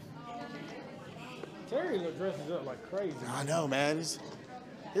dresses up like crazy. I know, man. His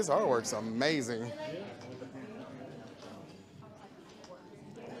artwork's amazing.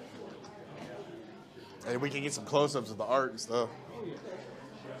 And we can get some close-ups of the art and stuff.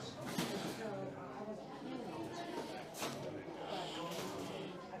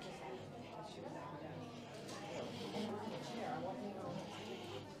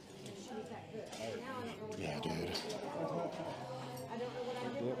 Yeah, dude.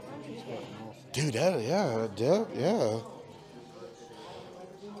 Dude, yeah. I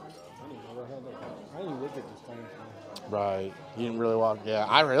didn't even look at this thing. Right. You didn't really walk. Yeah,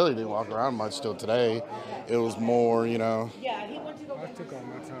 I really didn't walk around much till today. It was more, you know. Yeah, he went to go. I took all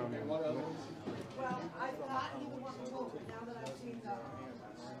my time.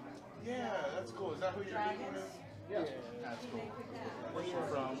 Yeah, that's cool. Is that who you're meeting with? Yeah. That's cool. Where you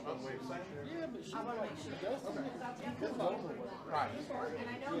from? Yeah, but she's right. And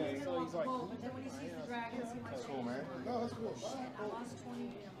I know he's gonna walk the boat, but then when he sees the dragons, he might. That's cool, man. No, that's cool. I lost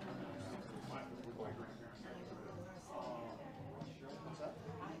 20.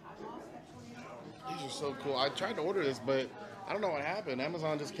 These are so cool. I tried to order this, but I don't know what happened.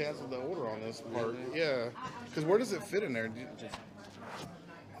 Amazon just canceled the order on this part. Yeah. Because where does it fit in there? Dude,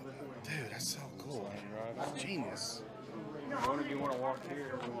 that's so cool. That's genius. If you want to walk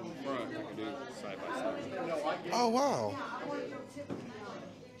here from the front, you can do side by side. Oh, wow.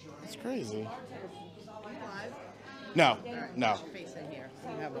 That's crazy. No. Face in here.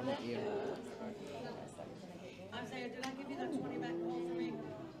 You have one with you. I'm saying, did I give you that 20 back home for me?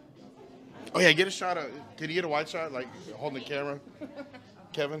 Oh, yeah, get a shot of. Can you get a wide shot, like holding the camera?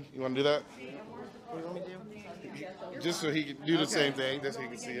 Kevin, you want to do that? What do you want me to do? Just so he can do the same thing, just so he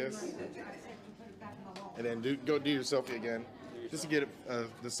can see us. And then go do your selfie again. Just to get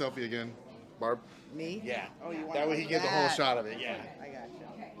the selfie again, Barb. Me? Yeah. Oh, you want that way he gets the whole shot of it. Yeah. I got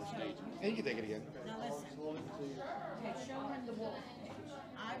you. And you can take it again. Now listen. Okay, show him the wolf.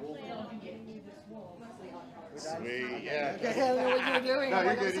 I plan on getting you this wolf. Sweet, yeah. Okay, I don't know what you were doing. No, Oh my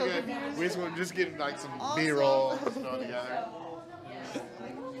you're God, good, so you're good. confused. We just getting like some Awesome. B-roll thrown together.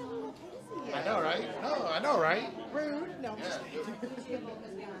 I know, right? No, I know, right? Rude. No, I'm just You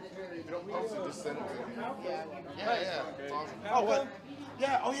don't post it, just send it to him. Yeah. It's awesome. Oh, what?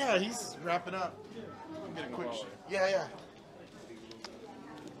 Yeah, oh yeah, he's wrapping up. Get a quick Yeah.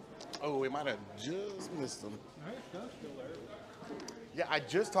 Oh, we might have just missed him. Yeah, I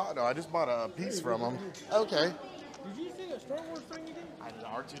just bought a piece from him. Okay. Did you see that Star Wars thing you did? I did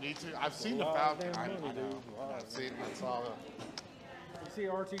R2D2. I've seen the Falcon. I know. I saw the. see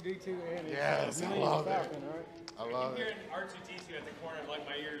R2D2 and yes, I love it. I love it. R2D2 at the corner of like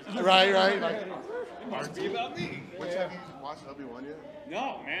my ears. Right. Like, it must be about me. Which have you watched Obi-Wan yet?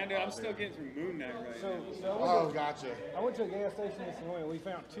 No, man, dude, I'm still getting through Moon Knight right now. Oh, gotcha. I went to a gas station this morning. We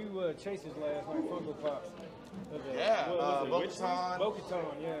found 2 chases last night, Funko Pops. Yeah, Bo-Katan.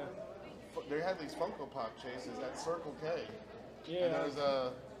 Bo-Katan, yeah. They had these Funko Pop chases at Circle K. Yeah. And there's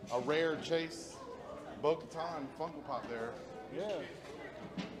a rare chase Bo-Katan Funko Pop there. Yeah.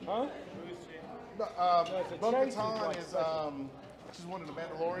 Huh? Bo-Katan is she's one of the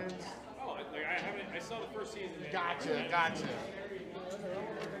Mandalorians. Oh, I saw the first season. Gotcha.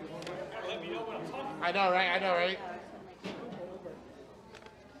 Let me know what I'm talking about. I know, right?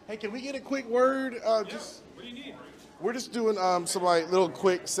 Hey, can we get a quick word? What do you need? We're just doing some like little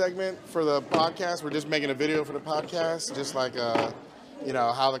quick segment for the podcast. We're just making a video for the podcast, just like how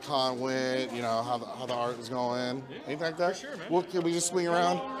the con went, how the art was going, anything like that. For sure, man. Well, can we just swing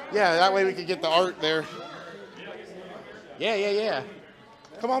around? Yeah, that way we can get the art there. Yeah.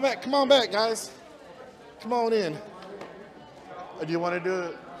 Come on back, guys. Come on in. Do you want to do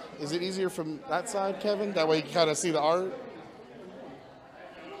it? Is it easier from that side, Kevin? That way you can kind of see the art.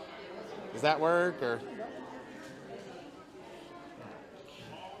 Does that work or?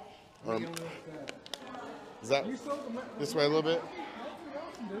 Is that this way a little bit?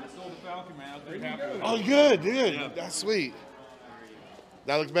 Oh, good. Yeah. That's sweet.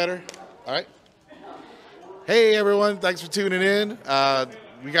 That looks better. All right. Hey, everyone. Thanks for tuning in.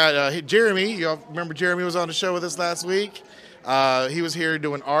 We got Jeremy. You all remember Jeremy was on the show with us last week. He was here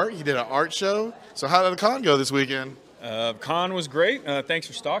doing art. He did an art show. So how did the con go this weekend? Con was great. Thanks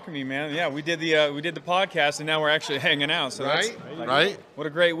for stalking me, man. Yeah, we did the podcast, and now we're actually hanging out. So right. What a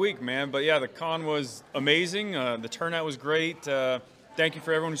great week, man. But yeah, the con was amazing. The turnout was great. Thank you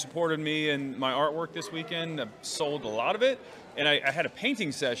for everyone who supported me and my artwork this weekend. I sold a lot of it, and I had a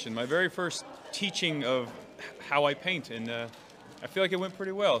painting session, my very first teaching of how I paint, and I feel like it went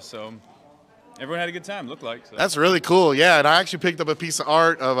pretty well. So everyone had a good time, looked like. So. That's really cool. Yeah, and I actually picked up a piece of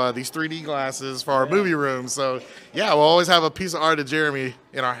art of these 3D glasses for our movie room. So, yeah, we'll always have a piece of art of Jeremy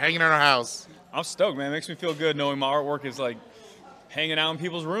hanging in our house. I'm stoked, man. It makes me feel good knowing my artwork is, like, hanging out in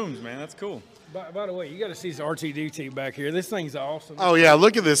people's rooms, man. That's cool. By the way, you got to see this R2D2 back here. This thing's awesome. Oh, yeah,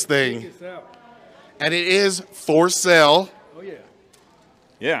 look at this thing. Check this out. And it is for sale. Oh, yeah.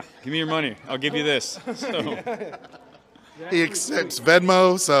 Yeah, give me your money. I'll give you this. So. He accepts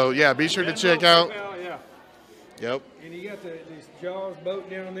Venmo, so yeah, be sure to check out. Yeah. Yep. And you got this Jaws boat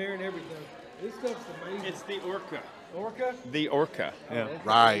down there and everything. This stuff's amazing. It's the Orca. Orca? The Orca, yeah.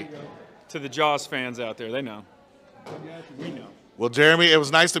 Right. To the Jaws fans out there, they know. We know. Well, Jeremy, it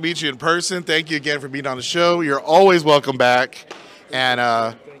was nice to meet you in person. Thank you again for being on the show. You're always welcome back. And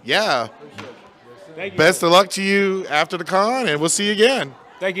yeah, best of luck to you after the con, and we'll see you again.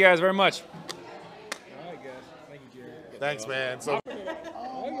 Thank you guys very much. All right, guys. Thank you, Jerry. Thanks, man. So. And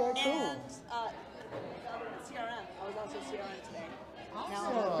CRM. I was also CRM today.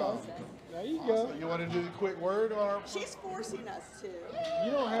 Awesome. There you go. You want to do the quick word, or She's forcing us to.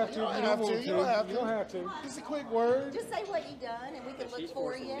 You don't have to. You don't have to. Just a quick word. Just say what you've done, and we can look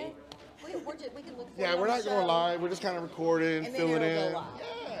for you. We can look for Yeah, you we're on not the going show. live. We're just kind of recording, And then filling it'll in. go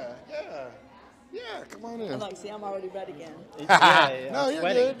live. Yeah. Come on in. I'm like, see, I'm already red again. No, you're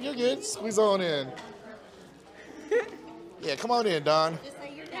good. You're good. Squeeze on in. Yeah, come on in, Don. Just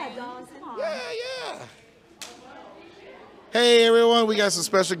say your name. Dawn, say hi. Yeah. Hey, everyone. We got some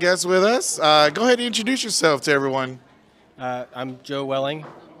special guests with us. Go ahead and introduce yourself to everyone. I'm Joe Welling.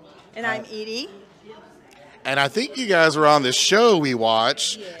 And I'm Edie. And I think you guys were on the show we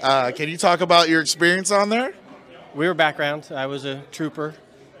watched. Can you talk about your experience on there? We were background. I was a trooper,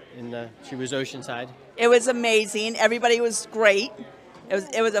 and she was Oceanside. It was amazing. Everybody was great.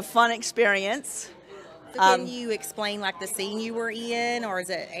 It was a fun experience. So can you explain like the scene you were in, or is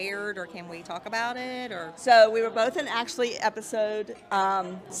it aired, or can we talk about it? Or So we were both in actually episode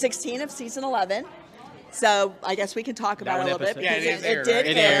 16 of season 11. So I guess we can talk about it a little bit. Yeah, Because it did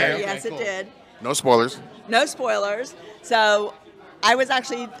did air. air. Yes, Okay, it did. No spoilers. No spoilers. So I was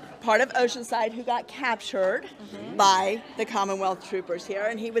actually part of Oceanside who got captured by the Commonwealth troopers here,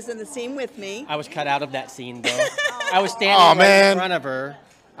 and he was in the scene with me. I was cut out of that scene, though. I was standing right in front of her.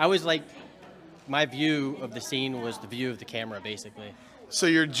 I was like, my view of the scene was the view of the camera, basically. So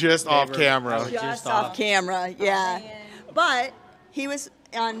you're just off camera. Just off camera, yeah. But he was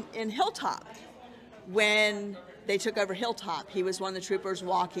in Hilltop when they took over Hilltop. He was one of the troopers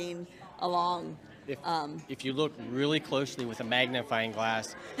walking along. If you look really closely with a magnifying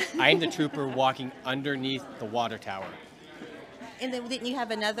glass, I'm the trooper walking underneath the water tower. and then didn't you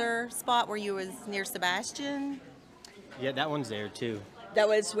have another spot where you was near Sebastian? Yeah, that one's there too. That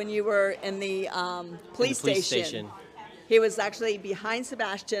was when you were in the police station. He was actually behind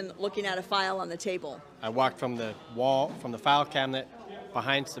Sebastian looking at a file on the table. I walked from the wall, from the file cabinet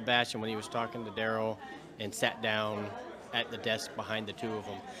behind Sebastian when he was talking to Daryl and sat down at the desk behind the two of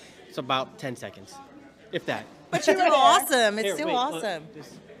them. It's about 10 seconds, if that. But you were awesome. It's still awesome.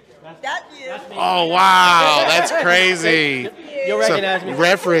 Oh, wow. That's crazy. You'll recognize me.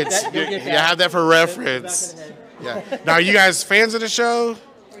 Reference. You have that for reference. Yeah. Now, are you guys fans of the show?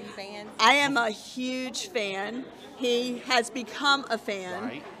 Were you fans? I am a huge fan. He has become a fan.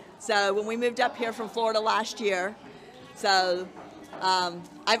 Right. So when we moved up here from Florida last year, so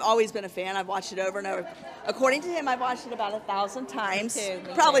I've always been a fan. I've watched it over and over. According to him, I've watched it about 1,000 times,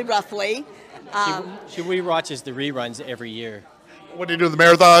 probably roughly. She rewatches the reruns every year. What do you do, the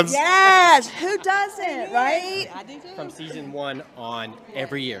marathons? Yes, who doesn't, right? I do too. From season 1 on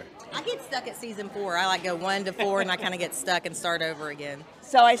every year. I get stuck at season 4. I like go 1 to 4 and I kind of get stuck and start over again.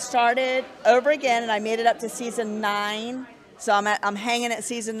 So I started over again and I made it up to season 9. So I'm hanging at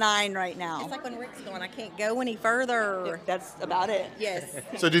season 9 right now. It's like when Rick's going, I can't go any further. That's about it. Yes.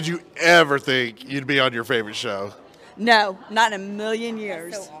 So did you ever think you'd be on your favorite show? No, not in a million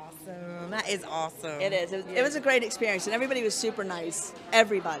years. That's so awesome. That is awesome. It is. It was a great experience, and everybody was super nice.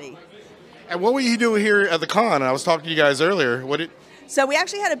 Everybody. And what were you doing here at the con? I was talking to you guys earlier. So we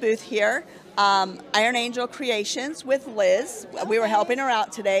actually had a booth here, Iron Angel Creations with Liz. We were helping her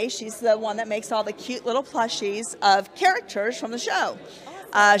out today. She's the one that makes all the cute little plushies of characters from the show.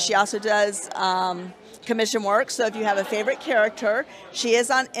 She also does commission work, so if you have a favorite character, she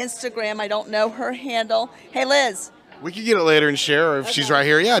is on Instagram. I don't know her handle. Hey, Liz. We can get it later and share, or if she's right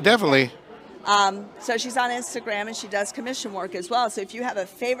here. Yeah, definitely. So she's on Instagram and she does commission work as well. So if you have a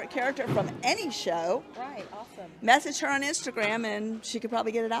favorite character from any show, right, awesome. Message her on Instagram and she could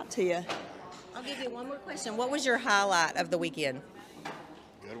probably get it out to you. I'll give you one more question. What was your highlight of the weekend?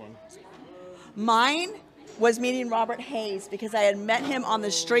 Good one. Mine was meeting Robert Hayes because I had met him on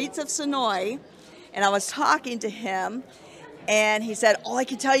the streets of Sonoy and I was talking to him. And he said, all I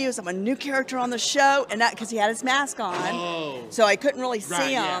can tell you is I'm a new character on the show, and that because he had his mask on, so I couldn't really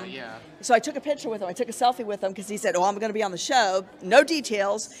see him. Yeah. So I took a picture with him. I took a selfie with him because he said, oh, I'm going to be on the show. No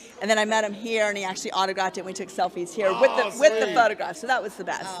details. And then I met him here, and he actually autographed it, and we took selfies here with the photograph. So that was the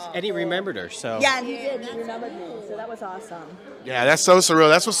best. And he remembered her, so. Yeah, and he did. He remembered me, so that was awesome. Yeah, that's so surreal.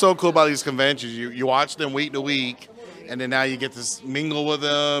 That's what's so cool about these conventions. You watch them week to week, and then now you get to mingle with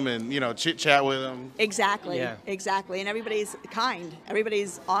them and, chit chat with them. Exactly. Yeah. Exactly. And everybody's kind.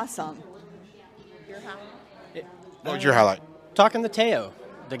 Everybody's awesome. What was your highlight? Talking to Teo,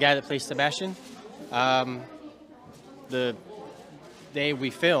 the guy that plays Sebastian. The day we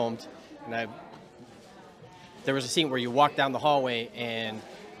filmed, and there was a scene where you walk down the hallway and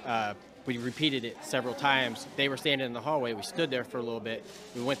we repeated it several times. They were standing in the hallway. We stood there for a little bit.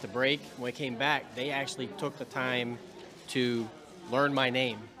 We went to break. When we came back, they actually took the time to learn my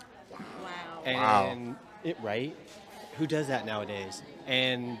name. Wow. And right? Who does that nowadays?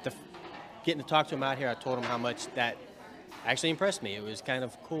 And getting to talk to him out here, I told him how much that actually impressed me. It was kind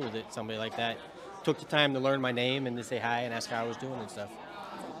of cool that somebody like that took the time to learn my name and to say hi and ask how I was doing and stuff.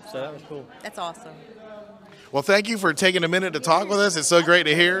 So that was cool. That's awesome. Well, thank you for taking a minute to talk with us. It's so great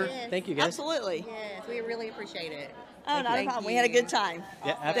to hear. Yes. Thank you, guys. Absolutely. Yes, we really appreciate it. Oh, not a problem. We had a good time.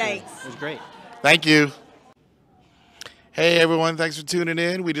 Yeah, absolutely. Thanks. It was great. Thank you. Hey, everyone. Thanks for tuning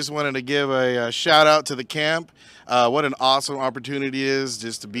in. We just wanted to give a shout out to the camp. What an awesome opportunity it is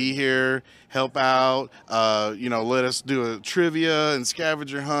just to be here, help out, let us do a trivia and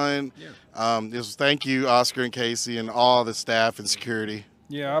scavenger hunt. Yeah. Just thank you, Oscar and Casey, and all the staff and security.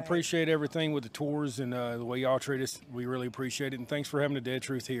 Yeah, I appreciate everything with the tours and the way y'all treat us. We really appreciate it. And thanks for having the Dead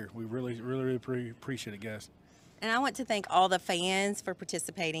Truth here. We really appreciate it, guys. And I want to thank all the fans for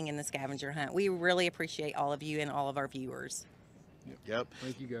participating in the scavenger hunt. We really appreciate all of you and all of our viewers. Yep.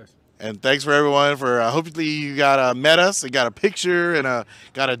 Thank you, guys. And thanks for everyone for hopefully you got met us and got a picture and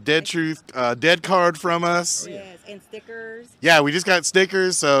got a Dead Truth dead card from us. Yes, and stickers. Yeah, we just got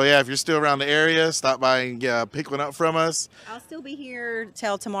stickers. So yeah, if you're still around the area, stop by and pick one up from us. I'll still be here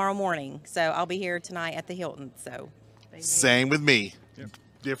till tomorrow morning. So I'll be here tonight at the Hilton. So same with me. Yep.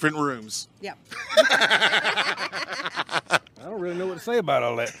 Different rooms. Yep. I don't really know what to say about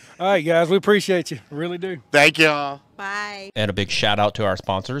all that. All right, guys, we appreciate you. We really do. Thank y'all. Bye. And a big shout out to our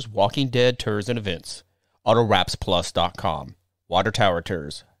sponsors, Walking Dead Tours and Events, AutoWrapsPlus.com, Water Tower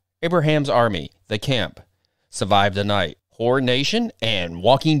Tours, Abraham's Army, The Camp, Survive the Night, Horror Nation, and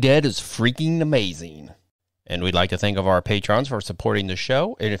Walking Dead is freaking amazing. And we'd like to thank of our patrons for supporting the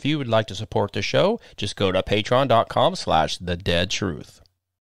show. And if you would like to support the show, just go to patreon.com/thedeadtruth.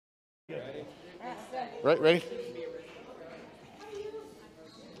 Right, ready?